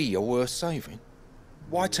only we are worth saving?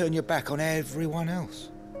 Why turn your back on everyone else?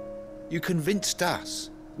 You convinced us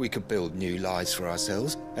we could build new lives for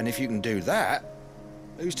ourselves, and if you can do that,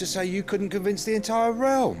 who's to say you couldn't convince the entire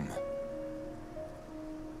realm?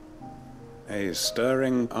 A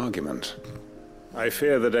stirring argument. I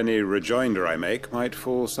fear that any rejoinder I make might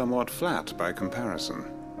fall somewhat flat by comparison.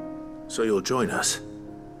 So you'll join us?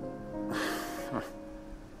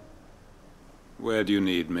 Where do you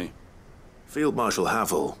need me? Field Marshal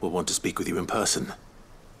Havel will want to speak with you in person.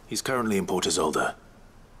 He's currently in Port Isolde.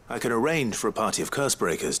 I can arrange for a party of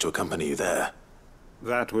Cursebreakers to accompany you there.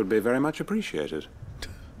 That would be very much appreciated.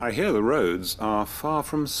 I hear the roads are far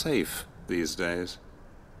from safe these days.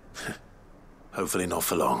 Hopefully not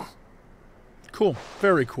for long. Cool.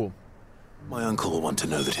 Very cool. My uncle will want to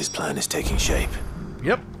know that his plan is taking shape.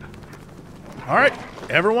 Yep. Alright,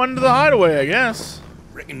 everyone to the hideaway, I guess.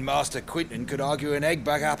 Reckon Master Quinton could argue an egg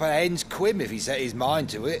back up a hen's quim if he set his mind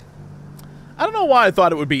to it. I don't know why I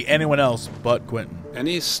thought it would be anyone else but Quinton.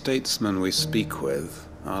 Any statesmen we speak with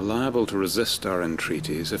are liable to resist our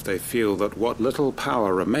entreaties if they feel that what little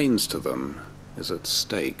power remains to them is at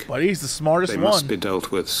stake. But he's the smartest one. They must be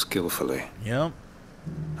dealt with skillfully. Yep.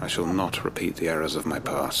 I shall not repeat the errors of my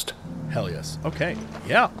past. Hell yes. Okay.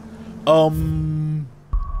 Yeah.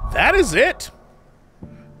 That is it.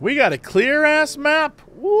 We got a clear-ass map.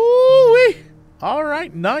 Woo-wee. All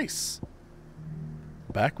right, nice.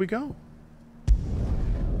 Back we go.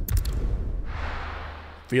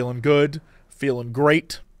 Feeling good. Feeling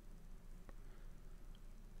great.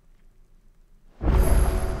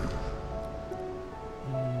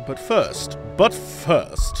 But first.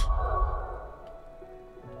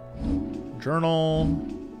 Journal.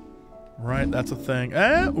 Right, that's a thing.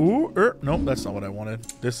 Nope, that's not what I wanted.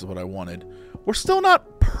 This is what I wanted. We're still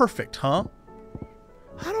not perfect, huh?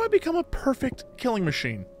 How do I become a perfect killing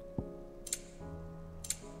machine?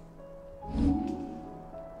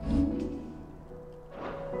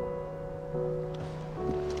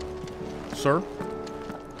 Sir?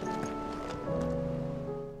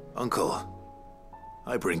 Uncle,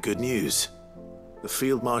 I bring good news. The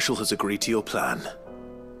Field Marshal has agreed to your plan.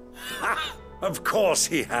 Ha! Of course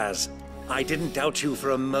he has. I didn't doubt you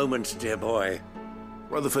for a moment, dear boy.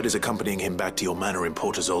 Rutherford is accompanying him back to your manor in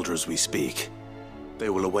Port Isolde as we speak. They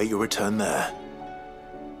will await your return there.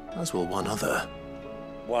 As will one other.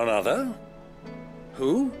 One other?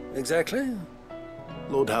 Who, exactly?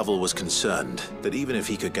 Lord Havel was concerned that even if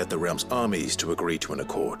he could get the realm's armies to agree to an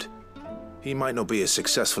accord, he might not be as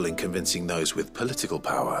successful in convincing those with political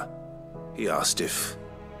power. He asked if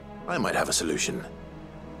I might have a solution,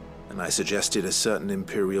 and I suggested a certain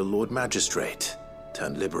Imperial Lord Magistrate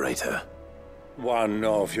turned Liberator. One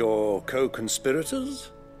of your co-conspirators?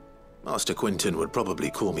 Master Quinton would probably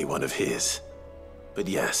call me one of his, but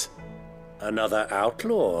yes. Another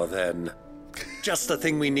outlaw, then. Just the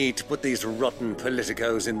thing we need to put these rotten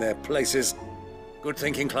politicos in their places. Good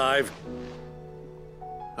thinking, Clive.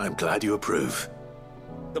 I'm glad you approve.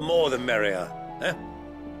 The more the merrier, eh?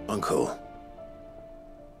 Uncle,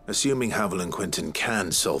 assuming Havel and Quinton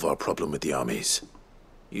can solve our problem with the armies,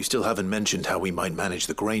 you still haven't mentioned how we might manage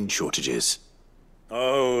the grain shortages.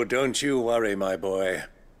 Oh, don't you worry, my boy.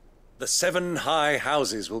 The 7 high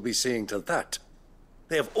houses will be seeing to that.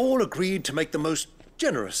 They have all agreed to make the most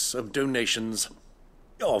generous of donations.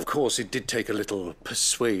 Oh, of course, it did take a little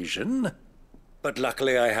persuasion, but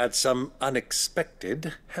luckily I had some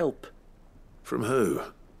unexpected help. From who?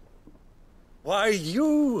 Why,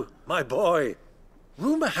 you, my boy.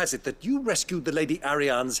 Rumor has it that you rescued the Lady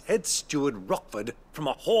Ariane's head steward Rockford from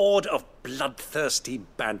a horde of bloodthirsty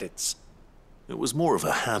bandits. It was more of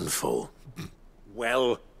a handful.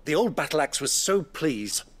 Well, the old battle axe was so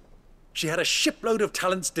pleased. She had a shipload of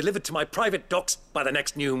talents delivered to my private docks by the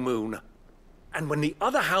next new moon. And when the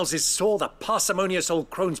other houses saw the parsimonious old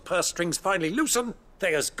crone's purse strings finally loosen,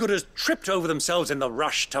 they as good as tripped over themselves in the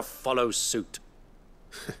rush to follow suit.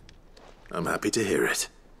 I'm happy to hear it.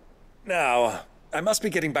 Now, I must be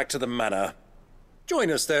getting back to the manor. Join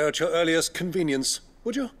us there at your earliest convenience,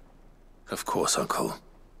 would you? Of course, Uncle.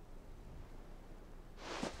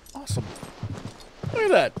 Awesome. Look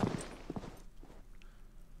at that.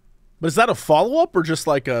 But is that a follow-up or just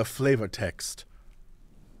like a flavor text?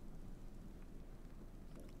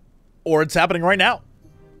 Or it's happening right now.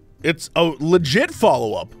 It's a legit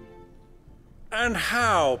follow-up. And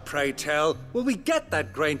how, pray tell, will we get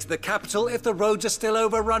that grain to the capital if the roads are still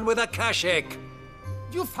overrun with Akashic?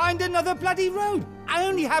 You'll find another bloody road. I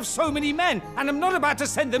only have so many men, and I'm not about to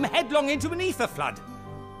send them headlong into an ether flood.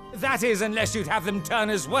 That is, unless you'd have them turn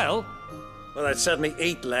as well. Well, I'd certainly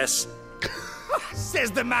eat less.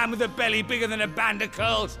 Says the man with a belly bigger than a band of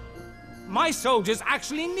curls. My soldiers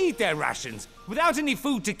actually need their rations. Without any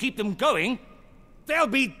food to keep them going, they'll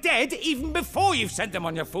be dead even before you've sent them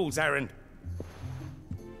on your fool's errand.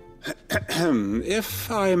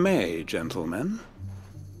 If I may, gentlemen,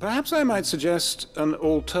 perhaps I might suggest an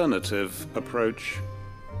alternative approach.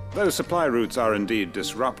 Though supply routes are indeed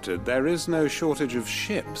disrupted, there is no shortage of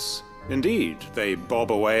ships. Indeed, they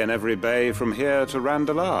bob away in every bay from here to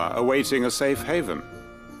Randalar, awaiting a safe haven.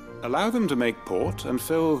 Allow them to make port and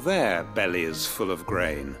fill their bellies full of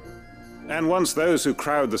grain. And once those who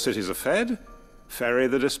crowd the cities are fed, ferry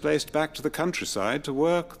the displaced back to the countryside to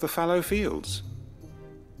work the fallow fields.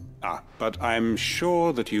 But I'm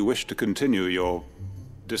sure that you wish to continue your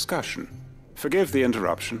discussion. Forgive the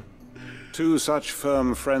interruption. Two such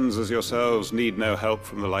firm friends as yourselves need no help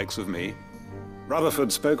from the likes of me.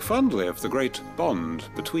 Rutherford spoke fondly of the great bond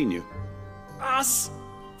between you. Us?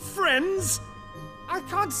 Friends? I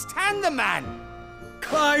can't stand the man!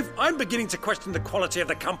 Clive, I'm beginning to question the quality of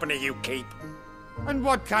the company you keep. And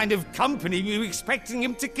what kind of company were you expecting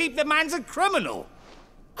him to keep? The man's a criminal!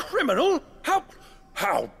 Criminal?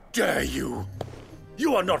 How dare you?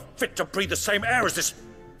 You are not fit to breathe the same air as this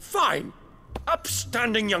fine,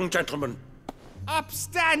 upstanding young gentleman.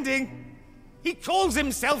 Upstanding? He calls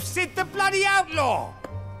himself Sid the Bloody Outlaw!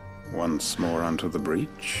 Once more onto the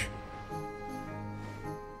breach.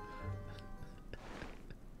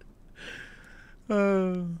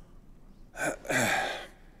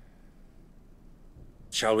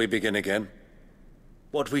 Shall we begin again?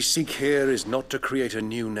 What we seek here is not to create a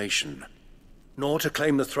new nation, nor to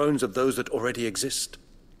claim the thrones of those that already exist.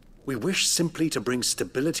 We wish simply to bring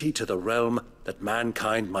stability to the realm that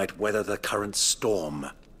mankind might weather the current storm.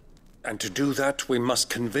 And to do that, we must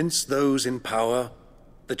convince those in power,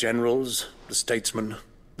 the generals, the statesmen,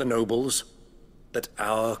 the nobles, that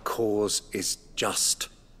our cause is just.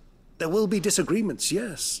 There will be disagreements,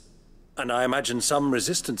 yes, and I imagine some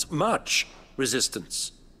resistance, much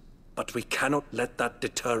resistance. But we cannot let that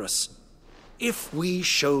deter us. If we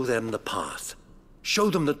show them the path, show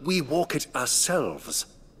them that we walk it ourselves,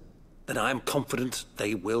 then I am confident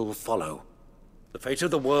they will follow. The fate of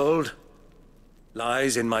the world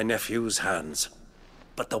lies in my nephew's hands,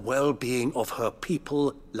 but the well-being of her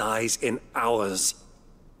people lies in ours.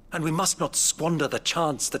 And we must not squander the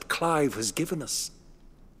chance that Clive has given us.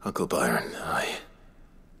 Uncle Byron,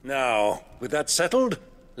 Now, with that settled,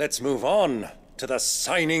 let's move on to the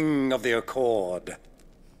signing of the Accord.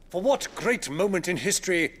 For what great moment in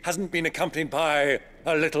history hasn't been accompanied by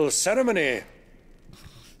a little ceremony?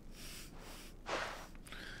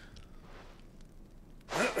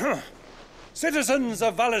 Citizens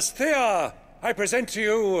of Valisthea, I present to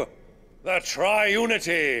you the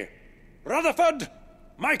Triunity. Rutherford,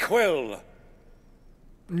 my quill.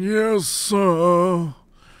 Yes, sir.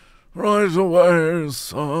 Right away,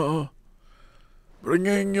 sir.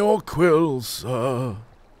 Bringing your quill, sir.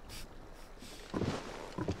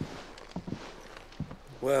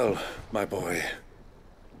 Well, my boy,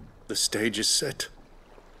 the stage is set.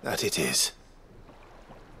 That it is.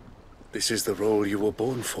 This is the role you were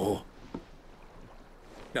born for.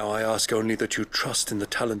 Now I ask only that you trust in the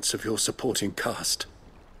talents of your supporting cast.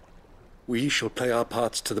 We shall play our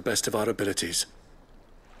parts to the best of our abilities,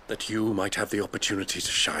 that you might have the opportunity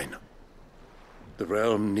to shine. The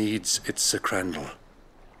realm needs its Sir Crendor,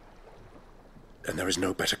 and there is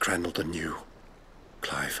no better Crendor than you,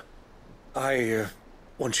 Clive. I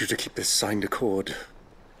want you to keep this signed accord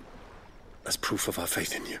as proof of our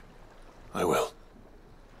faith in you. I will.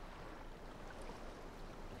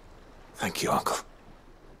 Thank you, Uncle.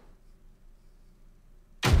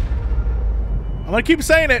 I'm gonna keep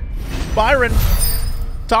saying it. Byron,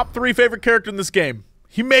 top 3 favorite character in this game.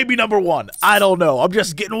 He may be number 1. I don't know. I'm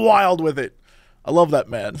just getting wild with it. I love that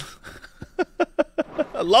man.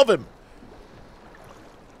 I love him.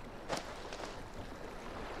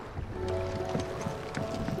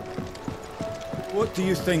 What do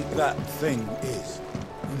you think that thing is?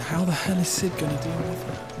 And how the hell is Sid gonna deal with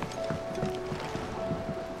it?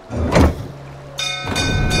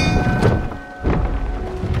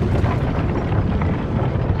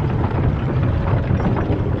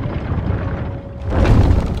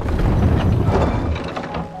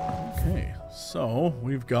 So,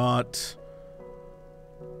 we've got...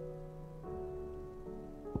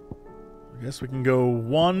 I guess we can go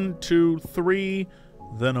 1, 2, 3,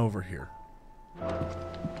 then over here.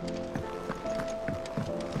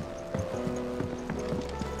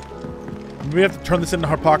 we have to turn this into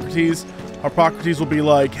Harpocrates. Harpocrates will be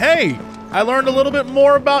like, hey, I learned a little bit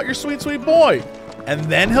more about your sweet, sweet boy. And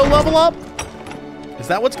then he'll level up? Is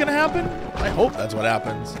that what's gonna happen? I hope that's what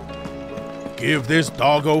happens. Give this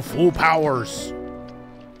doggo full powers.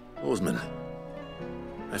 Oarsman,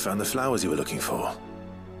 I found the flowers you were looking for.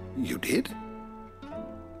 You did?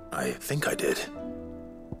 I think I did.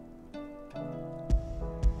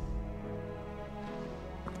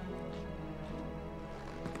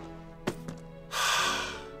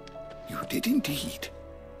 You did indeed.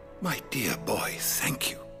 My dear boy,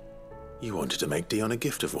 thank you. You wanted to make Dion a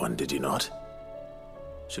gift of one, did you not?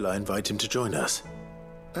 Shall I invite him to join us?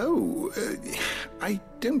 Oh, I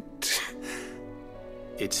don't...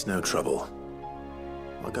 It's no trouble.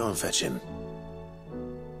 I'll go and fetch him.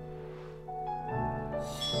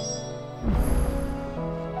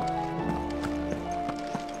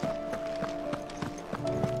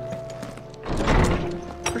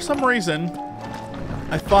 For some reason,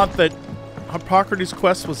 I thought that Harpocrates'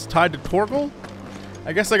 quest was tied to Torgal.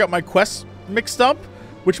 I guess I got my quests mixed up,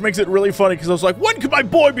 which makes it really funny because I was like, when can my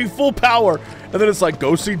boy be full power? And then it's like,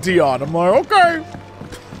 go see Dion. I'm like, okay.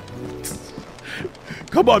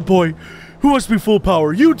 Come on, boy. Who wants to be full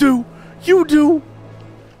power? You do. You do.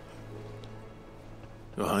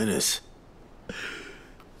 Your Highness,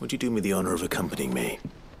 would you do me the honor of accompanying me?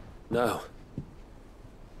 No.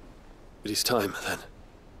 It is time, then.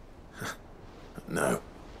 No.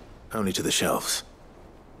 Only to the shelves.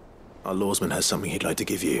 Our lawsman has something he'd like to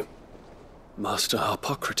give you. Master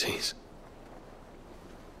Harpocrates.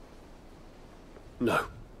 No.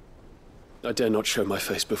 I dare not show my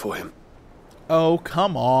face before him. Oh,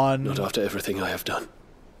 come on. Not after everything I have done.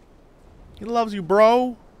 He loves you,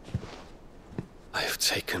 bro. I have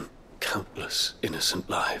taken countless innocent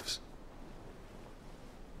lives.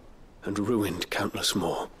 And ruined countless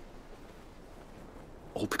more.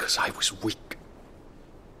 All because I was weak.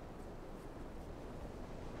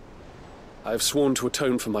 I have sworn to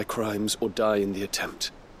atone for my crimes or die in the attempt.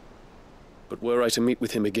 But were I to meet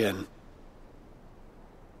with him again,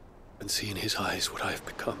 and see in his eyes what I have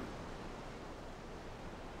become,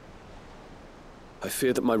 I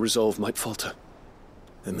fear that my resolve might falter.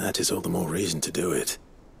 Then that is all the more reason to do it.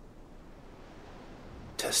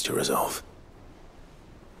 Test your resolve.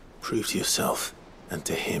 Prove to yourself, and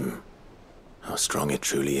to him, how strong it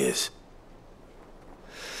truly is.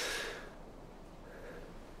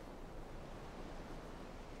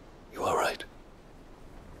 You are right.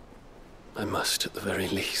 I must, at the very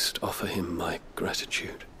least, offer him my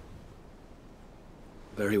gratitude.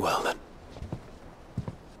 Very well, then.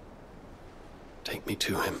 Take me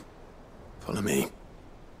to him. Follow me.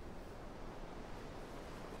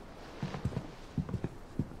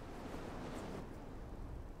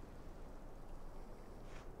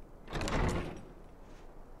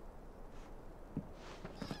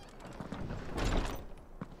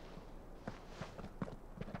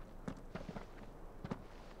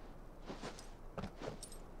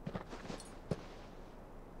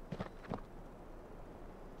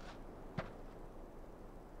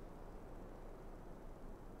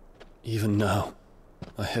 Even now,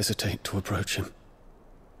 I hesitate to approach him.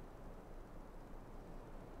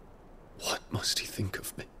 What must he think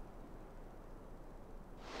of me?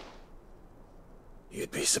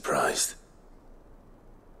 You'd be surprised.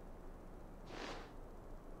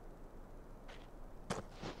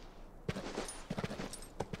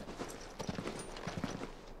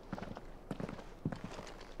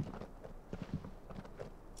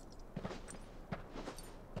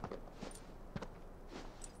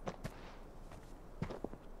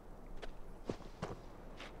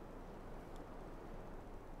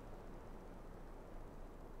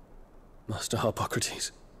 Master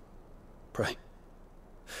Harpocrates, pray,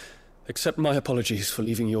 accept my apologies for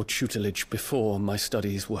leaving your tutelage before my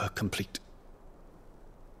studies were complete.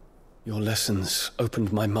 Your lessons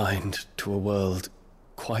opened my mind to a world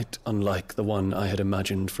quite unlike the one I had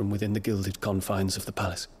imagined from within the gilded confines of the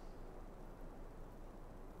palace.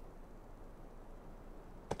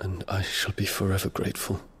 And I shall be forever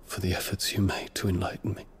grateful for the efforts you made to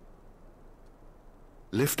enlighten me.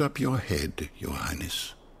 Lift up your head, Your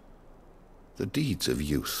Highness. The deeds of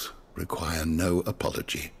youth require no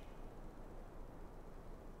apology.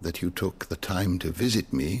 That you took the time to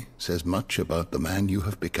visit me says much about the man you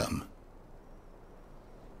have become.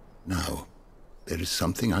 Now, there is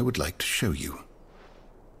something I would like to show you.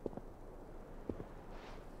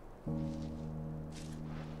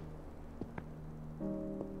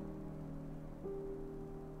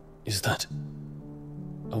 Is that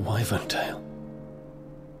a wyvern tail?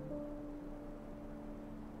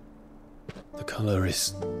 The color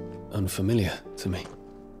is unfamiliar to me.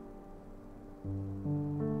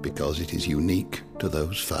 Because it is unique to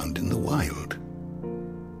those found in the wild.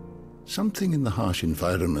 Something in the harsh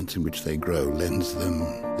environments in which they grow lends them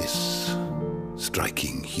this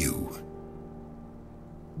striking hue.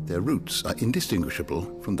 Their roots are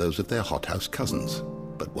indistinguishable from those of their hothouse cousins,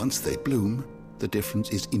 but once they bloom, the difference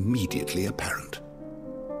is immediately apparent.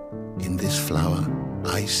 In this flower,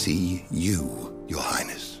 I see you, Your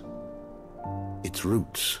Highness. Its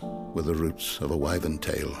roots were the roots of a wyvern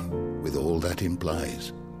tail, with all that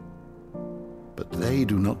implies. But they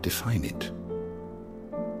do not define it,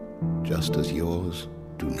 just as yours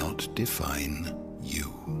do not define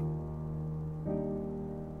you.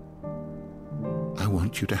 I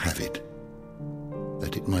want you to have it,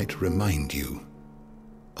 that it might remind you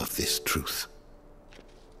of this truth.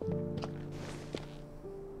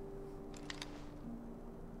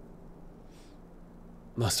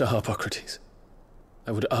 Master Harpocrates,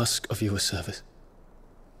 I would ask of you a service.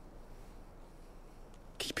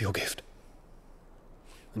 Keep your gift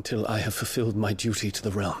until I have fulfilled my duty to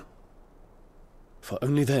the realm, for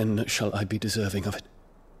only then shall I be deserving of it.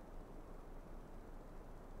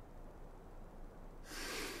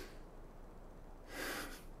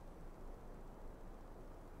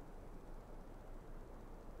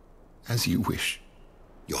 As you wish,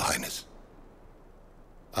 Your Highness.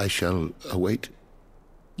 I shall await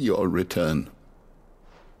your return.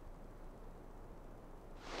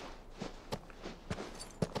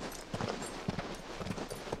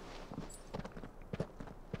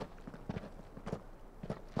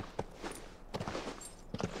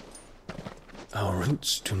 Our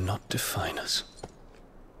roots do not define us.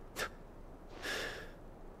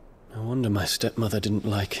 No wonder my stepmother didn't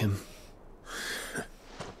like him.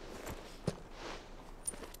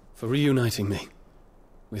 For reuniting me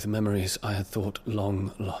with memories I had thought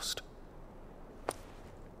long lost.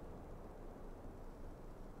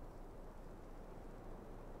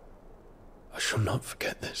 I shall not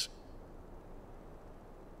forget this.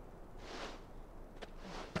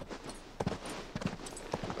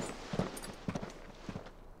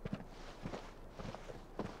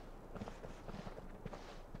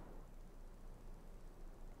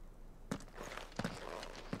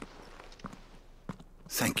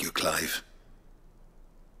 Thank you, Clive.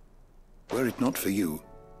 Were it not for you,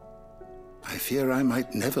 I fear I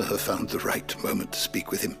might never have found the right moment to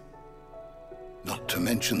speak with him. Not to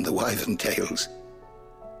mention the wyvern tales.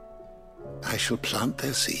 I shall plant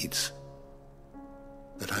their seeds,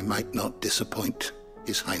 that I might not disappoint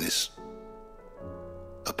His Highness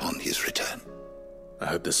upon his return. I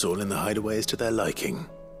hope the soil in the hideaway is to their liking.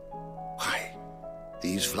 Why,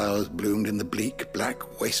 these flowers bloomed in the bleak,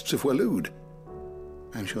 black wastes of Waloed.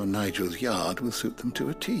 I'm sure Nigel's yard will suit them to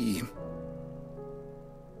a T.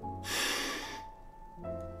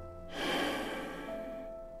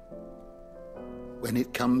 When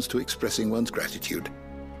it comes to expressing one's gratitude,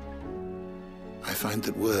 I find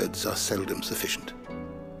that words are seldom sufficient.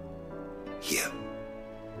 Here.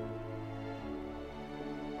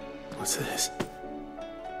 What's this?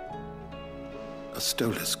 A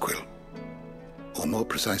stolas quill. Or more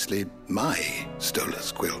precisely, my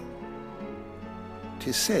stolas quill.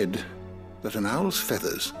 'Tis said that an owl's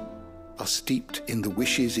feathers are steeped in the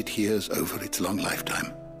wishes it hears over its long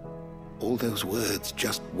lifetime. All those words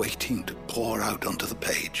just waiting to pour out onto the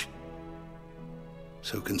page.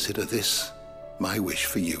 So consider this my wish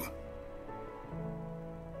for you.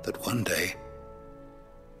 That one day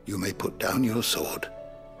you may put down your sword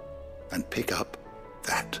and pick up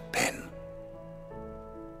that pen.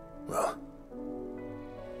 Well,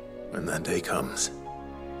 when that day comes,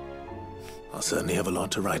 I'll certainly have a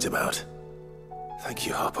lot to write about. Thank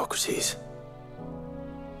you, Harpocrates.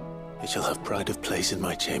 It shall have pride of place in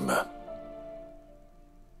my chamber.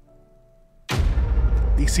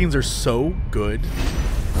 These scenes are so good.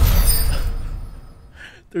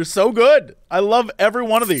 They're so good. I love every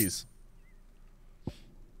one of these.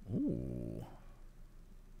 Ooh.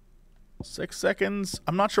 6 seconds.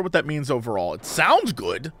 I'm not sure what that means overall. It sounds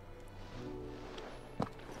good.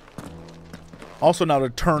 Also, now to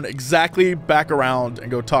turn exactly back around and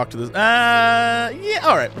go talk to this. Yeah,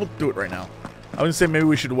 all right. We'll do it right now. I was going to say maybe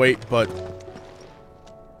we should wait, but...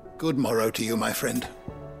 Good morrow to you, my friend.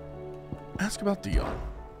 Ask about Dion.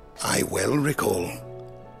 I well recall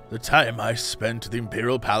the time I spent at the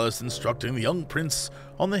Imperial Palace instructing the young prince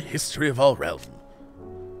on the history of our realm.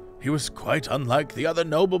 He was quite unlike the other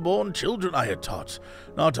noble-born children I had taught,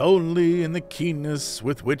 not only in the keenness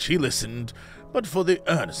with which he listened, but for the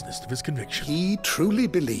earnestness of his conviction. He truly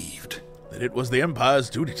believed that it was the Empire's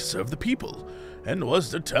duty to serve the people, and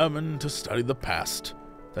was determined to study the past,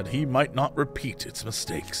 that he might not repeat its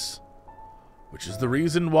mistakes. which is the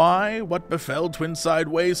reason why what befell Twinside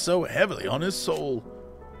weighs so heavily on his soul.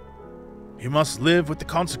 He must live with the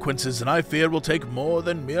consequences, and I fear will take more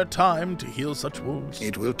than mere time to heal such wounds.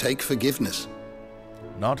 It will take forgiveness.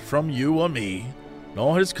 Not from you or me,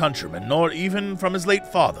 nor his countrymen, nor even from his late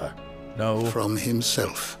father. No. From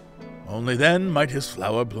himself. Only then might his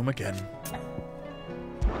flower bloom again.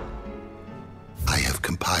 I have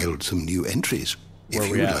compiled some new entries. Where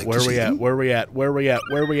we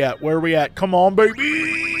at? Come on,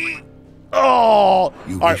 baby! Oh!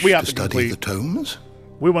 You all right, wish we have to to study complete the tomes?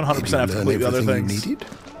 We 100% have to complete the other things.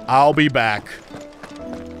 I'll be back.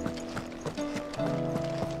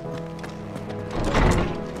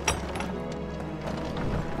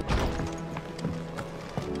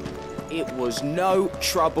 It was no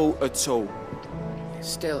trouble at all.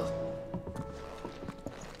 Still.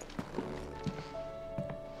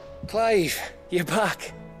 Clive, you're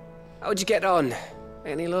back. How'd you get on?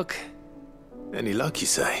 Any luck? Any luck, you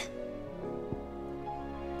say?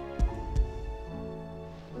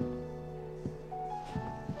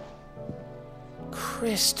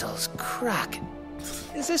 Crystals crack.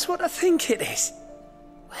 Is this what I think it is?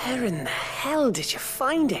 Where in the hell did you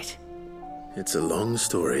find it? It's a long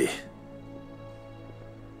story.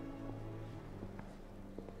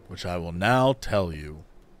 Which I will now tell you.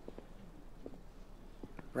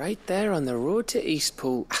 Right there on the road to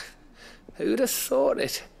Eastpool. Who'd have thought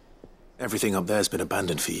it? Everything up there's been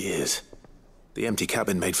abandoned for years. The empty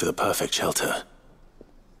cabin made for the perfect shelter.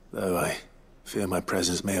 Though I fear my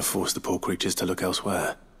presence may have forced the poor creatures to look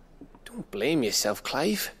elsewhere. Don't blame yourself,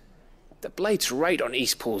 Clive. The Blight's right on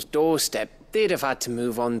Eastpool's doorstep. They'd have had to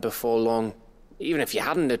move on before long, even if you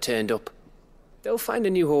hadn't have turned up. They'll find a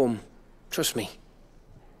new home. Trust me.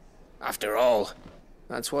 After all,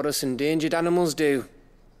 that's what us endangered animals do.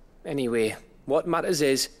 Anyway, what matters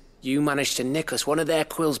is, you managed to nick us one of their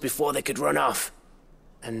quills before they could run off.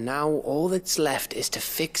 And now all that's left is to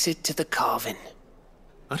fix it to the carving.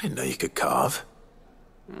 I didn't know you could carve.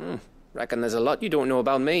 Reckon there's a lot you don't know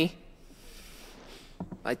about me.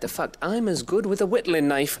 Like the fact I'm as good with a whittling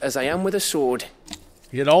knife as I am with a sword.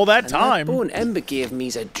 You had all that time. That bone Ember gave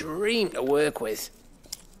me's a dream to work with.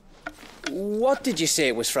 What did you say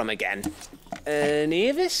it was from again? An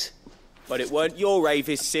Avis? But it weren't your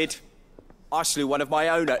Avis, Sid. I slew one of my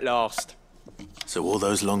own at last. So all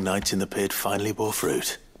those long nights in the pit finally bore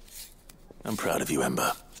fruit. I'm proud of you,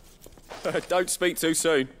 Ember. Don't speak too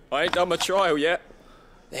soon. I ain't done my trial yet.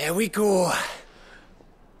 There we go.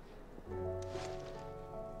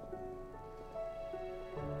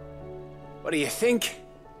 What do you think?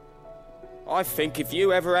 I think if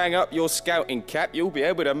you ever hang up your scouting cap, you'll be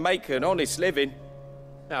able to make an honest living.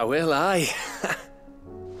 Oh, will I?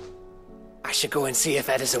 I should go and see if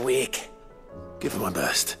Ed is awake. Give it my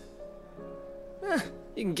best.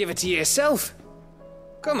 You can give it to yourself.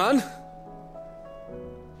 Come on.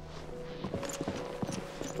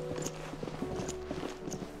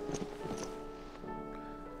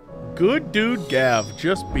 Good dude Gav,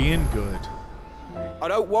 just being good. I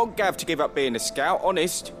don't want Gav to give up being a scout,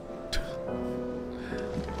 honest.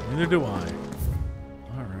 Neither do I.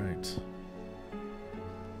 Alright.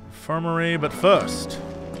 Infirmary, but first.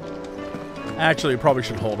 Actually, probably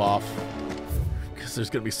should hold off. Because there's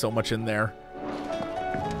going to be so much in there.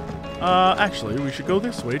 Actually, we should go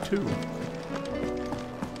this way, too.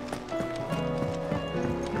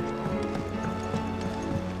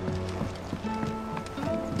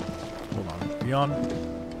 Hold on. Beyond.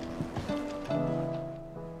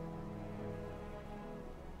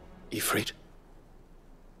 Ifrit?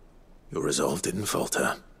 Your resolve didn't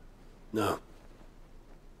falter. No.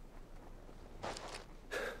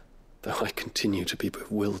 Though I continue to be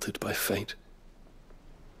bewildered by fate.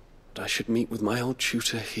 That I should meet with my old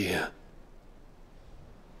tutor here.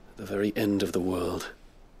 At the very end of the world.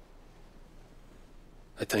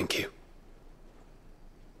 I thank you.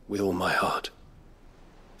 With all my heart.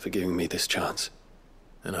 For giving me this chance.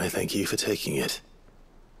 And I thank you for taking it.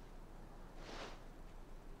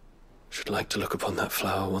 Should like to look upon that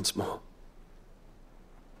flower once more.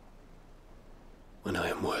 When I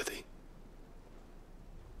am worthy.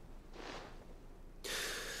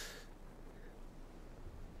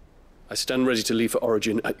 I stand ready to leave for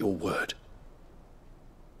Origin at your word.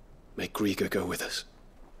 May Grieger go with us.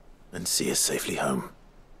 And see us safely home.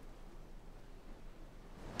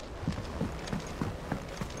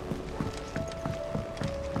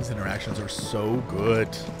 These interactions are so good.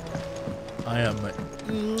 I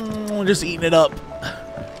am just eating it up.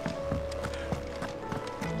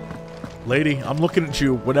 Lady, I'm looking at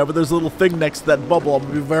you. Whenever there's a little thing next to that bubble, I'm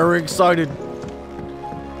going to be very excited.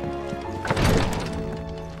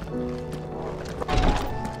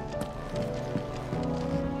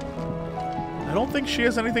 think she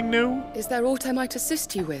has anything new? Is there aught I might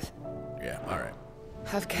assist you with? Yeah, alright.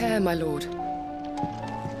 Have care, my lord.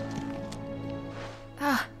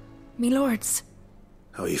 Ah, me lords.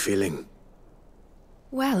 How are you feeling?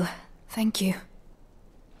 Well, thank you.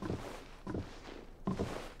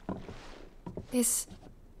 Is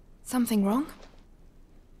something wrong?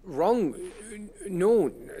 Wrong?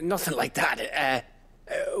 No, nothing like that.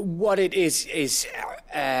 What it is,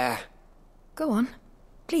 Go on,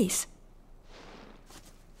 please.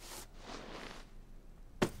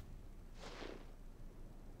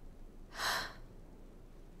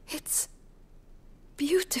 It's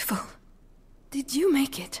beautiful. Did you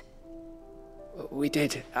make it? We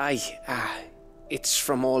did. Aye. It's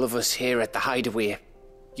from all of us here at the Hideaway.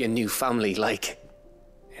 Your new family, like.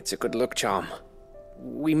 It's a good luck charm.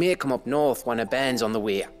 We may come up north when a band's on the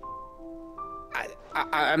way.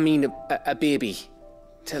 I mean a baby.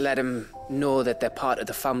 To let him know that they're part of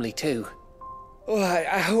the family too. Oh,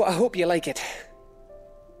 I hope you like it.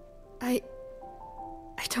 I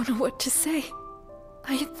don't know what to say.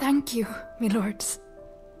 I thank you, me lords,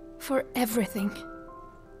 for everything.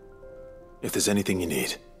 If there's anything you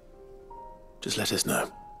need, just let us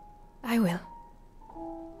know. I will.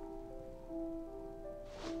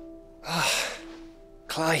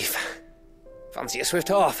 Clive, fancy a swift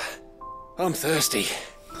off? I'm thirsty.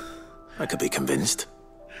 I could be convinced.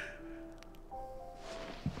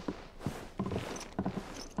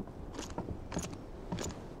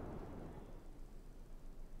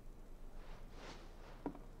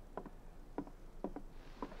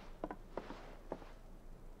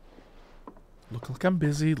 Look like I'm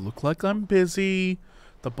busy. Look like I'm busy.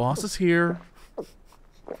 The boss is here.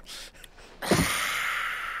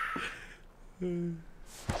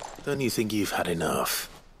 Don't you think you've had enough?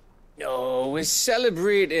 No, we're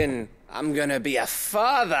celebrating. I'm gonna be a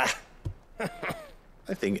father.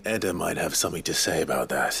 I think Edda might have something to say about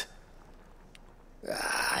that.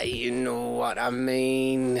 You know what I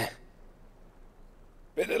mean.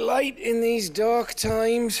 Bit of light in these dark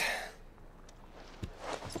times.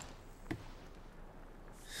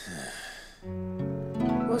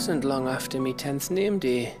 Wasn't long after me 10th name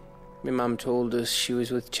day, my mum told us she was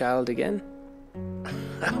with child again.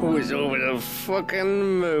 I was over the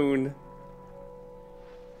fucking moon.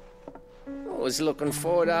 I was looking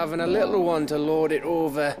forward to having a little one to lord it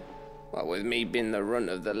over, what with me being the runt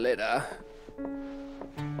of the litter.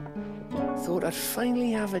 Thought I'd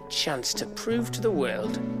finally have a chance to prove to the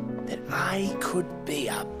world that I could be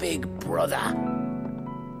a big brother.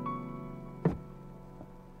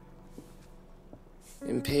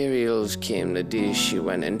 Imperials came the day she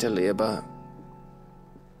went into labour.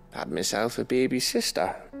 Had myself a baby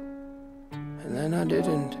sister. And then I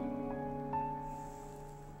didn't.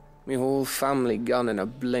 Me whole family gone in a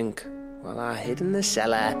blink, while I hid in the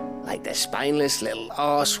cellar like the spineless little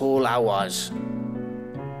arsehole I was.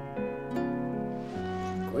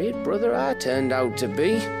 Great brother I turned out to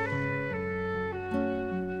be.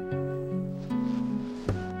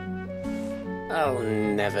 I'll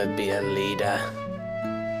never be a leader.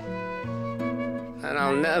 And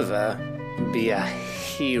I'll never be a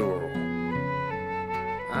hero.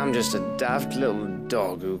 I'm just a daft little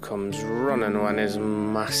dog who comes running when his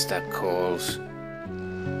master calls.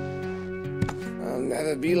 I'll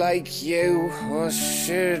never be like you, or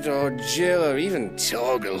Sid, or Jill, or even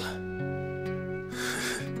Torgal.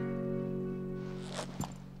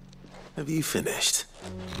 Have you finished?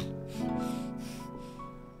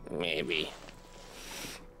 Maybe.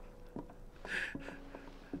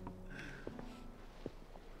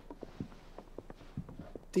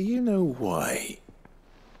 Do you know why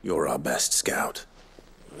you're our best scout?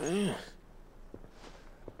 Yeah.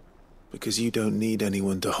 Because you don't need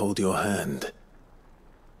anyone to hold your hand.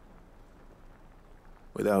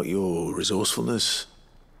 Without your resourcefulness,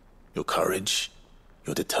 your courage,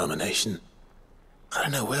 your determination, I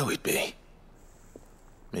don't know where we'd be.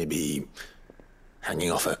 Maybe hanging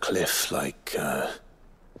off a cliff like,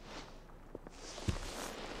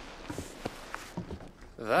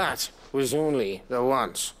 That was only the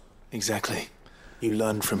once. Exactly. You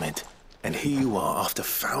learned from it. And here you are after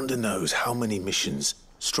Founder knows how many missions,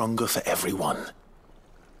 stronger for everyone.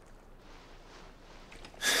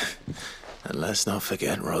 And let's not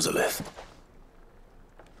forget Rosalith.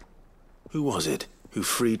 Who was it who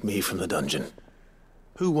freed me from the dungeon?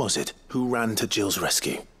 Who was it who ran to Jill's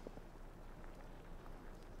rescue?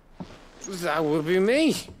 That would be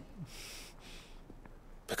me.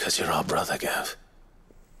 Because you're our brother, Gav.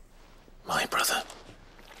 My brother.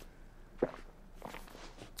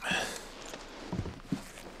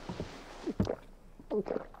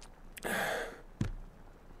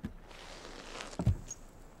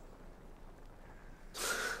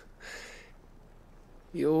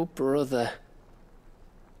 brother.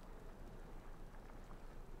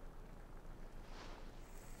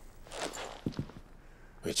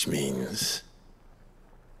 Which means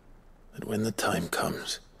that when the time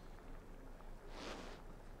comes,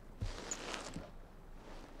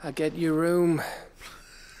 I get your room.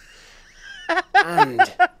 And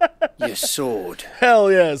your sword.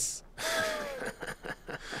 Hell yes.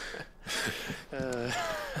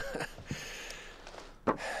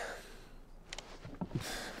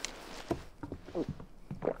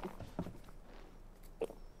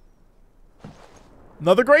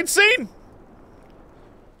 Another great scene.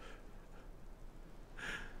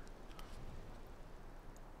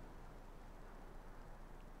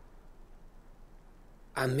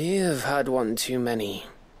 I may have had one too many.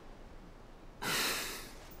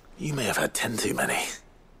 you may have had 10 too many.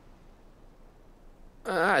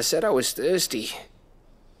 I said I was thirsty.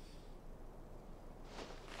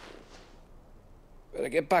 Better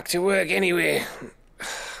get back to work anyway,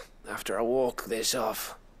 after I walk this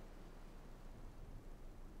off.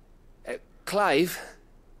 Clive?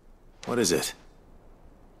 What is it?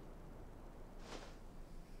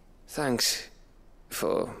 Thanks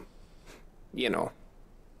for, you know.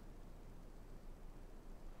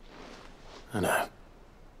 I know.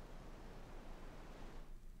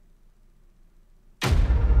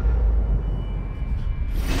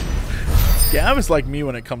 Gav is like me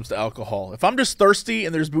when it comes to alcohol. If I'm just thirsty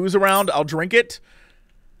and there's booze around, I'll drink it.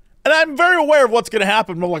 And I'm very aware of what's going to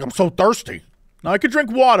happen. I'm like, I'm so thirsty. Now, I could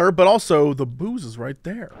drink water, but also the booze is right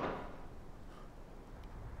there.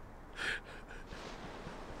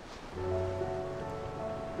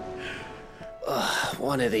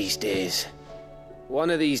 One of these days. One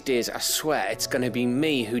of these days, I swear, it's going to be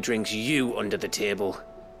me who drinks you under the table.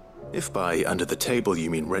 If by under the table you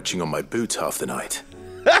mean retching on my boots half the night,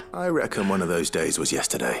 I reckon one of those days was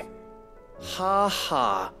yesterday. Ha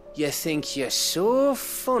ha, you think you're so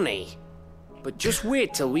funny. But just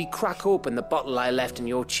wait till we crack open the bottle I left in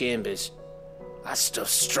your chambers. That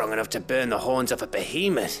stuff's strong enough to burn the horns off a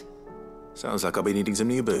behemoth. Sounds like I'll be needing some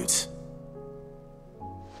new boots.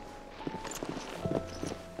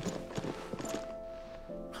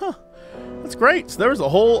 Huh. That's great. So there's a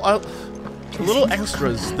whole... the little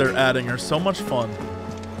extras they're adding are so much fun.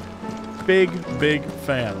 Big, big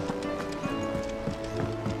fan.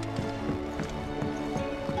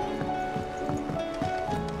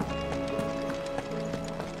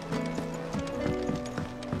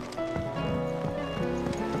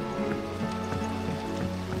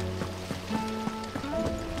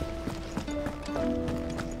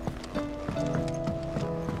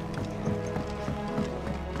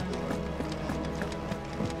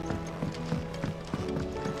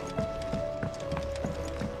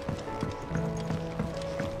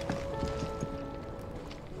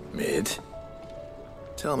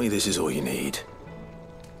 Tell me this is all you need.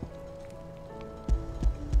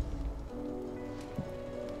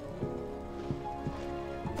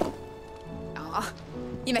 Aw,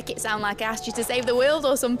 you make it sound like I asked you to save the world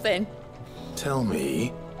or something. Tell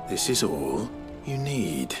me this is all you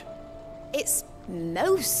need. It's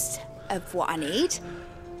most of what I need.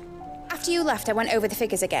 After you left, I went over the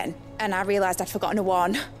figures again, and I realised I'd forgotten a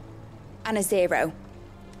 1 and a 0.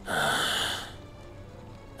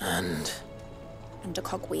 And a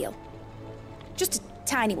cogwheel. Just a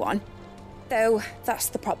tiny one. Though, that's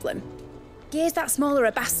the problem. Gears that small are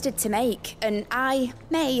a bastard to make, and I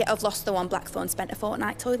may have lost the one Blackthorn spent a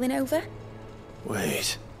fortnight toiling over.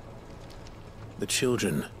 Wait. The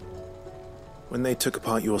children. When they took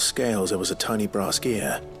apart your scales, there was a tiny brass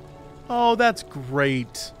gear. Oh, that's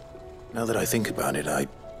great. Now that I think about it,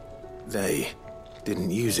 they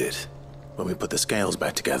didn't use it when we put the scales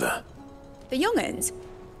back together. The young'uns?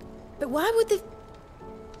 But why would the...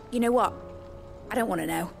 You know what? I don't want to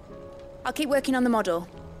know. I'll keep working on the model.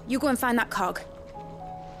 You go and find that cog.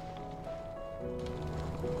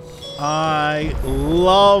 I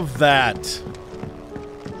love that.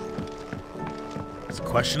 It's a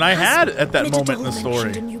question I had at that moment in the story.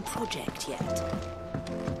 Mentioned a new project yet?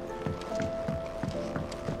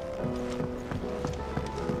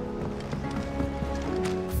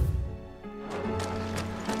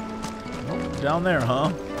 Oh, down there,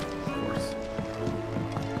 huh?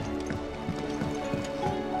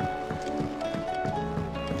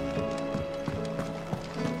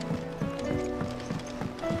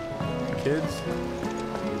 Kids.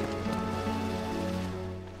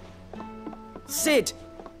 Sid!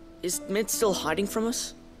 Is Mid still hiding from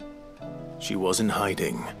us? She wasn't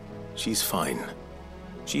hiding. She's fine.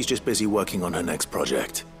 She's just busy working on her next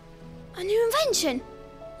project. A new invention?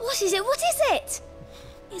 What is it? What is it?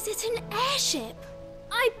 Is it an airship?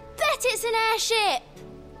 I bet it's an airship!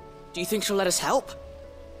 Do you think she'll let us help?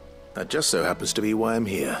 That just so happens to be why I'm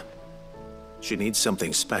here. She needs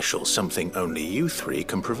something special, something only you three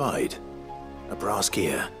can provide. A brass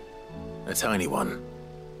gear. A tiny one.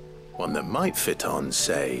 One that might fit on,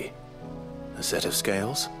 say, a set of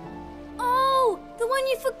scales? Oh, the one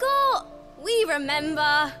you forgot! We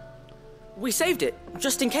remember! We saved it,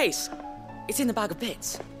 just in case. It's in the bag of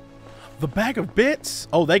bits. The bag of bits?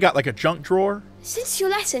 Oh, they got like a junk drawer? Since your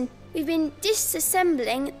lesson, we've been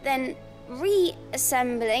disassembling, then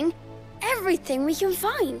reassembling everything we can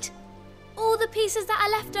find. All the pieces that are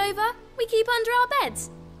left over, we keep under our beds,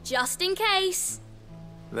 just in case.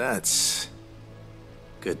 That's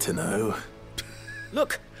good to know.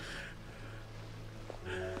 Look!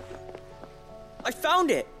 I found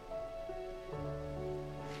it!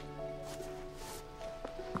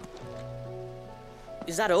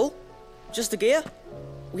 Is that all? Just the gear?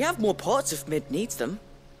 We have more parts if Mid needs them.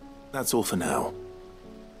 That's all for now.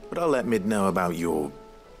 But I'll let Mid know about your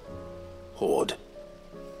hoard.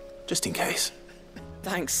 Just in case.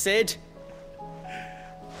 Thanks, Sid.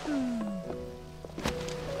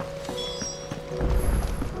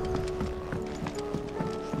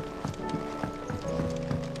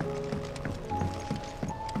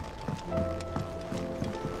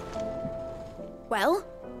 Well,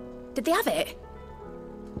 did they have it?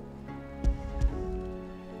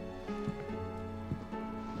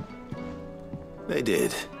 They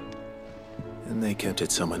did. And they kept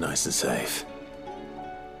it somewhere nice and safe.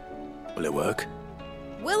 Will it work?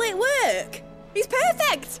 Will it work? He's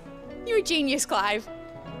perfect! You're a genius, Clive.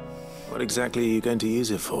 What exactly are you going to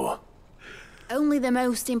use it for? Only the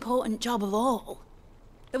most important job of all.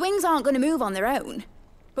 The wings aren't going to move on their own.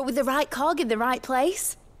 But with the right cog in the right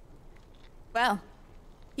place... Well,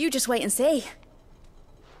 you just wait and see.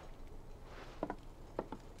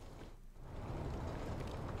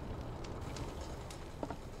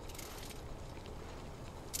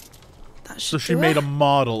 So she made a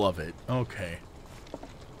model of it. Okay.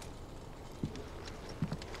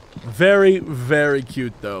 Very, very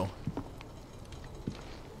cute, though.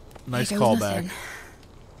 Nice callback.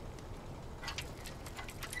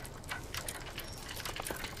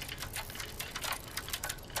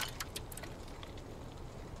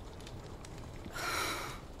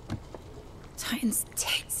 Titan's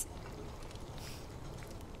tits.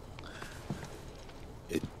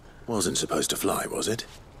 It wasn't supposed to fly, was it?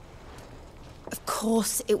 Of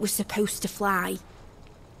course it was supposed to fly.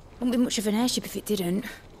 Wouldn't be much of an airship if it didn't.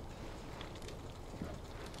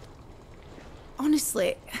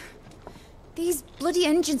 Honestly, these bloody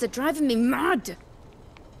engines are driving me mad.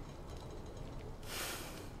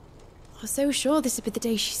 I was so sure this would be the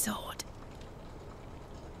day she soared.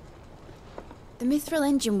 The mithril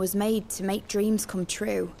engine was made to make dreams come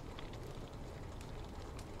true.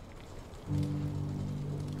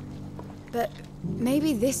 But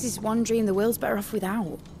maybe this is one dream the world's better off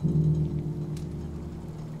without.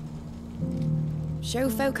 Show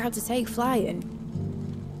folk how to take flying.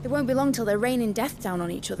 It won't be long till they're raining death down on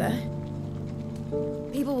each other.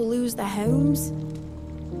 People will lose their homes,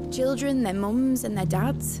 children, their mums and their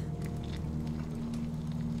dads.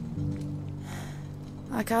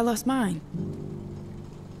 Like I lost mine.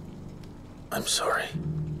 I'm sorry.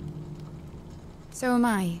 So am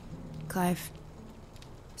I, Clive.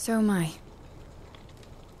 So am I.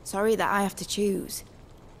 Sorry that I have to choose.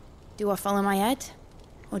 Do I follow my head,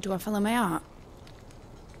 or do I follow my heart?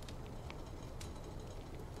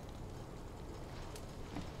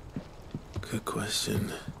 Good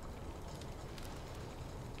question.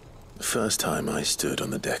 The first time I stood on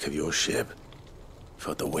the deck of your ship,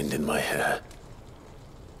 felt the wind in my hair.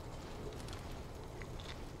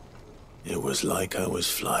 It was like I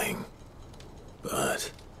was flying.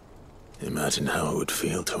 But imagine how it would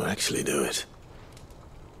feel to actually do it.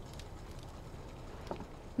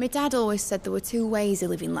 My dad always said there were two ways of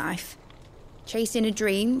living life. Chasing a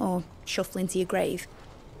dream or shuffling to your grave.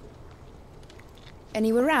 And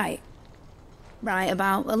he were right. Right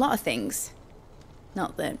about a lot of things.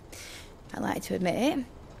 Not that I like to admit it.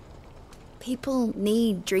 People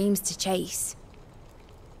need dreams to chase.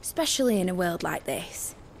 Especially in a world like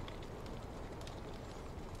this.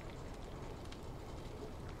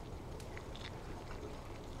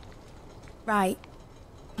 Right.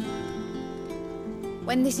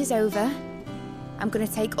 When this is over, I'm gonna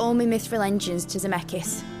take all my mithril engines to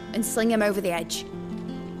Zemeckis and sling them over the edge.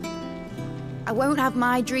 I won't have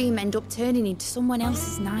my dream end up turning into someone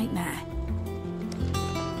else's nightmare.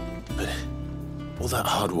 But all that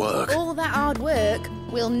hard work... All that hard work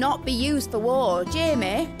will not be used for war,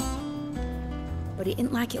 Jamie. But it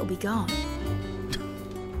ain't like it'll be gone.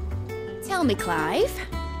 Tell me, Clive,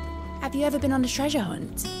 have you ever been on a treasure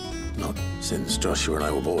hunt? Not since Joshua and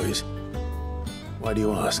I were boys. Why do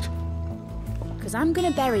you ask? Because I'm going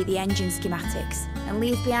to bury the engine schematics and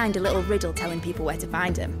leave behind a little riddle telling people where to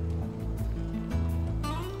find them.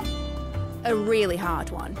 A really hard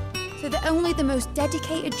one, so that only the most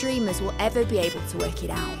dedicated dreamers will ever be able to work it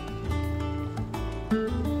out.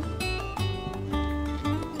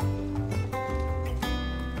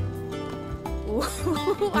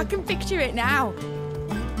 Ooh, I can picture it now.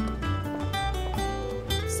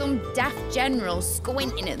 Some daft general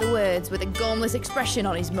squinting at the words with a gormless expression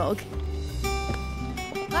on his mug.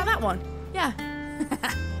 Like that one, yeah.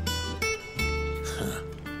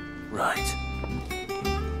 Right.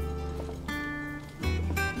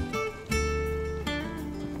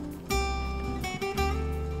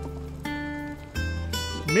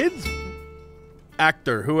 Mid's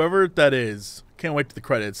actor, whoever that is, can't wait to the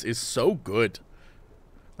credits, is so good.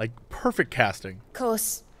 Like, perfect casting. Of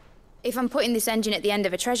course, if I'm putting this engine at the end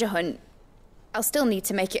of a treasure hunt, I'll still need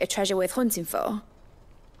to make it a treasure worth hunting for.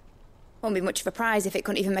 Won't be much of a prize if it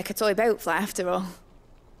couldn't even make a toy boat fly after all.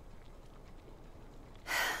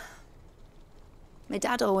 My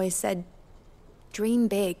dad always said, dream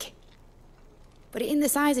big. But it ain't the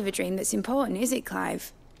size of a dream that's important, is it,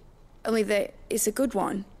 Clive? Only that it's a good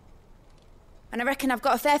one. And I reckon I've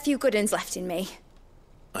got a fair few good uns left in me.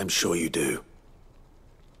 I'm sure you do.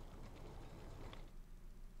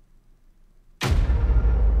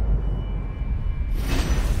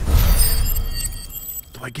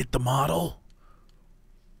 Do I get the model?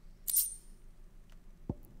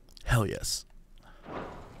 Hell yes.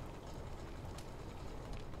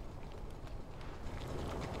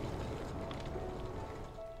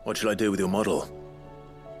 What shall I do with your model?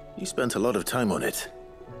 You spent a lot of time on it.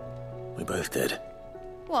 We both did.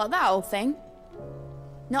 What, that old thing?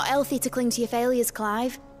 Not healthy to cling to your failures,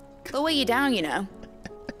 Clive. They'll weigh you down, you know.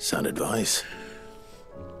 Sound advice.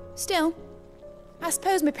 Still, I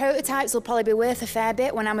suppose my prototypes will probably be worth a fair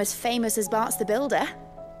bit when I'm as famous as Bart's the Builder.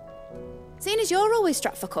 Seeing as you're always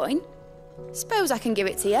strapped for coin, suppose I can give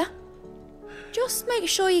it to you. Just make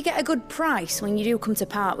sure you get a good price when you do come to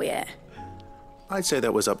part with it. I'd say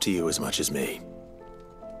that was up to you as much as me.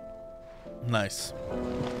 Nice.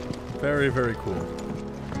 Very, very cool.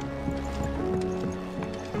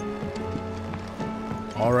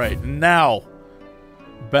 All right, now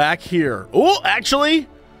back here. Oh, actually,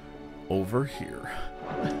 over here.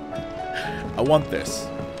 I want this.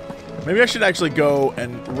 Maybe I should actually go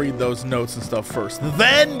and read those notes and stuff first.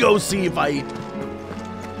 Then go see if I...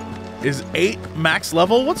 Is 8 max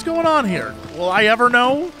level? What's going on here? Will I ever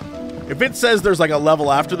know? If it says there's like a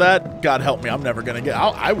level after that, God help me, I'm never gonna get...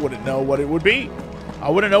 I wouldn't know what it would be. I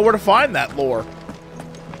wouldn't know where to find that lore.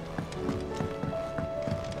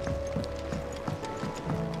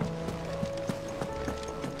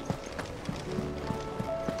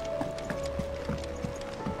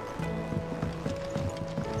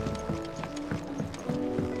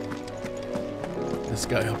 This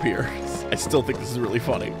guy up here. I still think this is really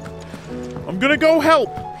funny. I'm gonna go help.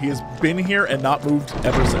 He has been here and not moved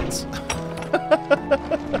ever since.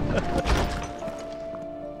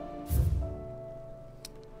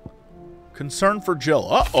 Concern for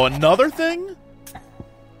Jill. Uh-oh, another thing?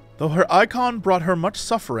 Though her Eikon brought her much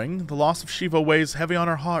suffering, the loss of Shiva weighs heavy on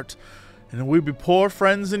her heart, and we'd be poor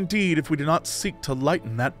friends indeed if we did not seek to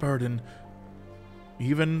lighten that burden,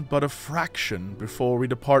 even but a fraction before we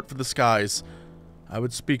depart for the skies. I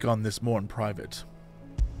would speak on this more in private.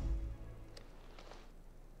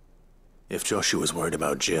 If Joshua's worried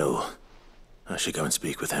about Jill, I should go and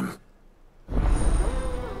speak with him.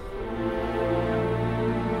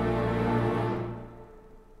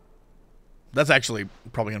 That's actually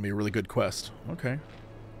probably going to be a really good quest. Okay.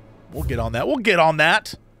 We'll get on that. We'll get on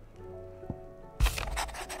that.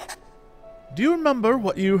 Do you remember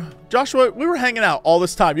what you... Joshua, we were hanging out all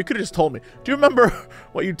this time. You could have just told me. Do you remember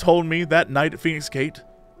what you told me that night at Phoenix Gate?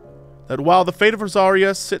 That while the fate of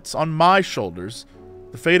Rosaria sits on my shoulders,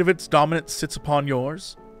 the fate of its dominance sits upon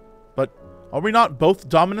yours? But are we not both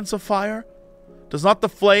dominants of fire? Does not the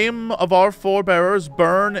flame of our forebearers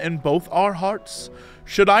burn in both our hearts?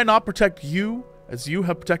 Should I not protect you as you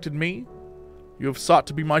have protected me? You have sought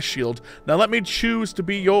to be my shield. Now let me choose to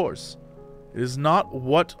be yours. Is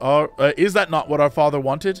that not what our father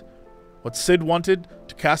wanted? What Sid wanted?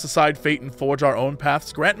 To cast aside fate and forge our own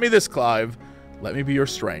paths? Grant me this, Clive. Let me be your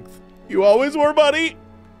strength. You always were, buddy.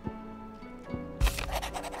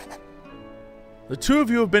 The two of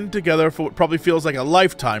you have been together for what probably feels like a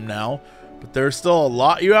lifetime now, but there's still a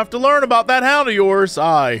lot you have to learn about that hound of yours.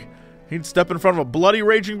 Aye, he'd step in front of a bloody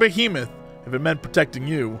raging behemoth if it meant protecting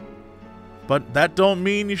you. But that don't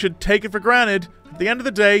mean you should take it for granted. At the end of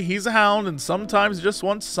the day, he's a hound, and sometimes he just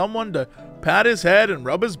wants someone to pat his head and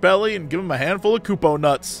rub his belly and give him a handful of Kupo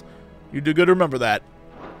nuts. You do good to remember that.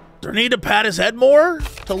 Do I need to pat his head more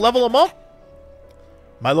to level him up?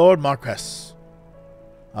 My Lord Marquess,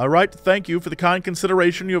 I write to thank you for the kind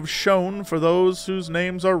consideration you have shown for those whose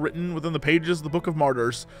names are written within the pages of the Book of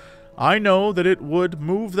Martyrs. I know that it would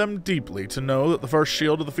move them deeply to know that the first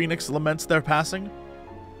shield of the Phoenix laments their passing.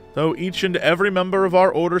 Though each and every member of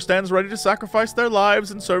our order stands ready to sacrifice their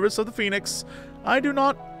lives in service of the Phoenix, I do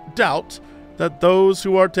not doubt that those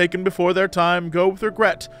who are taken before their time go with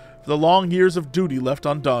regret for the long years of duty left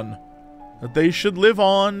undone. That they should live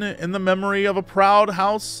on in the memory of a proud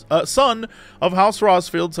son of House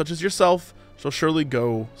Rosfield, such as yourself, shall surely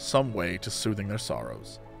go some way to soothing their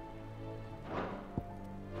sorrows.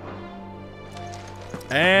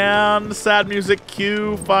 And sad music,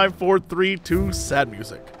 cue 5432, sad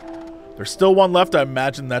music. There's still one left. I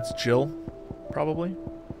imagine that's Jill, probably.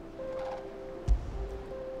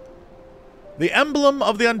 The emblem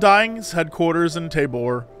of the Undying's headquarters in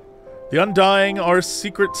Tabor. The Undying are a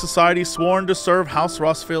secret society sworn to serve House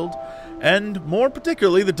Rosfield, and more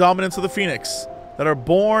particularly the dominance of the Phoenix, that are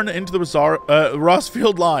born into the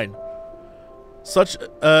Rosfield line. Such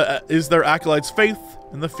is their acolytes' faith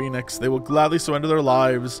in the Phoenix. They will gladly surrender their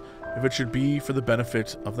lives if it should be for the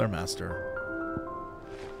benefit of their master.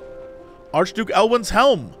 Archduke Elwyn's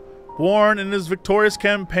helm, born in his victorious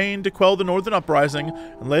campaign to quell the Northern Uprising,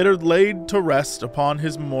 and later laid to rest upon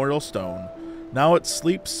his memorial stone. Now it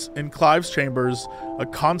sleeps in Clive's chambers, a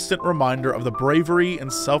constant reminder of the bravery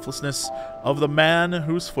and selflessness of the man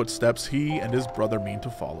whose footsteps he and his brother mean to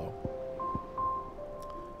follow.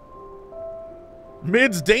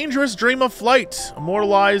 Mid's dangerous dream of flight,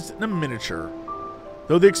 immortalized in a miniature.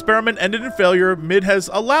 Though the experiment ended in failure, Mid has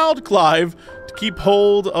allowed Clive to keep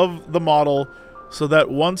hold of the model so that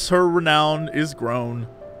once her renown is grown,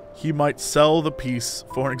 he might sell the piece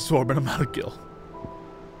for an exorbitant amount of gil.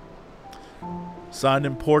 Signed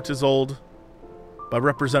in Port Isolde by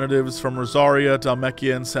representatives from Rosaria,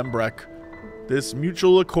 Dalmekia, and Sembrek, this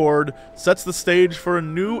mutual accord sets the stage for a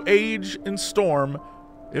new age in Storm,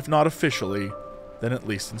 if not officially, then at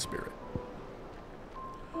least in spirit.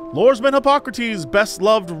 Loresman Hippocrates'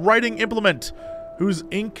 best-loved writing implement, whose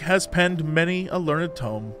ink has penned many a learned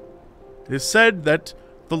tome. It is said that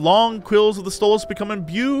the long quills of the Stolas become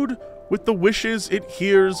imbued with the wishes it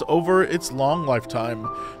hears over its long lifetime,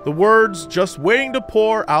 the words just waiting to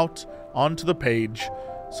pour out onto the page.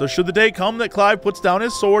 So should the day come that Clive puts down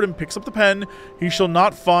his sword and picks up the pen, he shall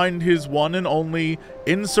not find his one and only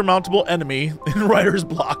insurmountable enemy in writer's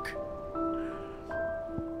block.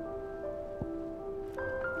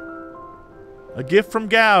 A gift from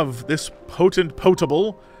Gav, this potent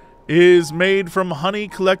potable is made from honey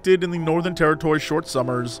collected in the Northern Territory's short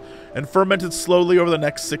summers and fermented slowly over the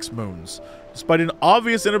next 6 moons. Despite an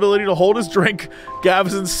obvious inability to hold his drink, Gav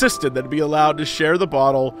has insisted that it be allowed to share the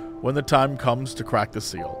bottle when the time comes to crack the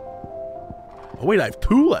seal. Oh wait, I have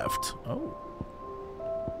 2 left. Oh.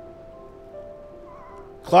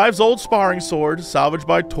 Clive's old sparring sword, salvaged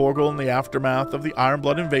by Torgal in the aftermath of the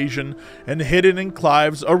Ironblood invasion and hidden in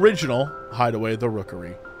Clive's original hideaway, the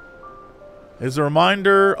Rookery, is a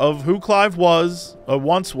reminder of who Clive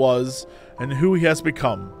once was, and who he has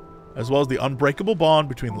become, as well as the unbreakable bond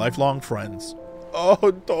between lifelong friends. Oh,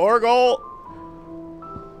 Torgal!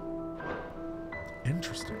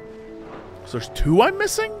 Interesting. So there's 2 I'm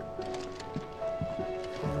missing?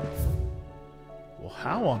 Well,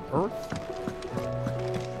 how on earth?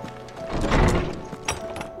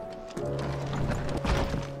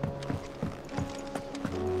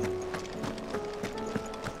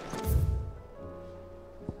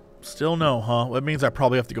 Still no, huh? That means I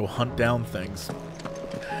probably have to go hunt down things.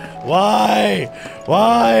 Why?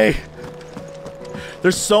 Why?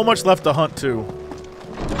 There's so much left to hunt, too.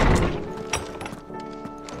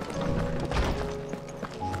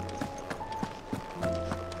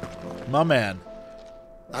 My man.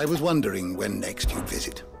 I was wondering when next you'd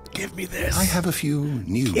visit. Give me this. I have a few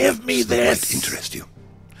news Give me that this. might interest you.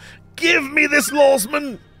 Give me this,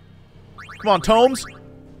 Lawsman! Come on, Tomes.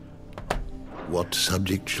 What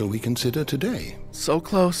subject shall we consider today? So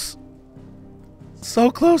close. So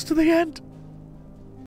close to the end.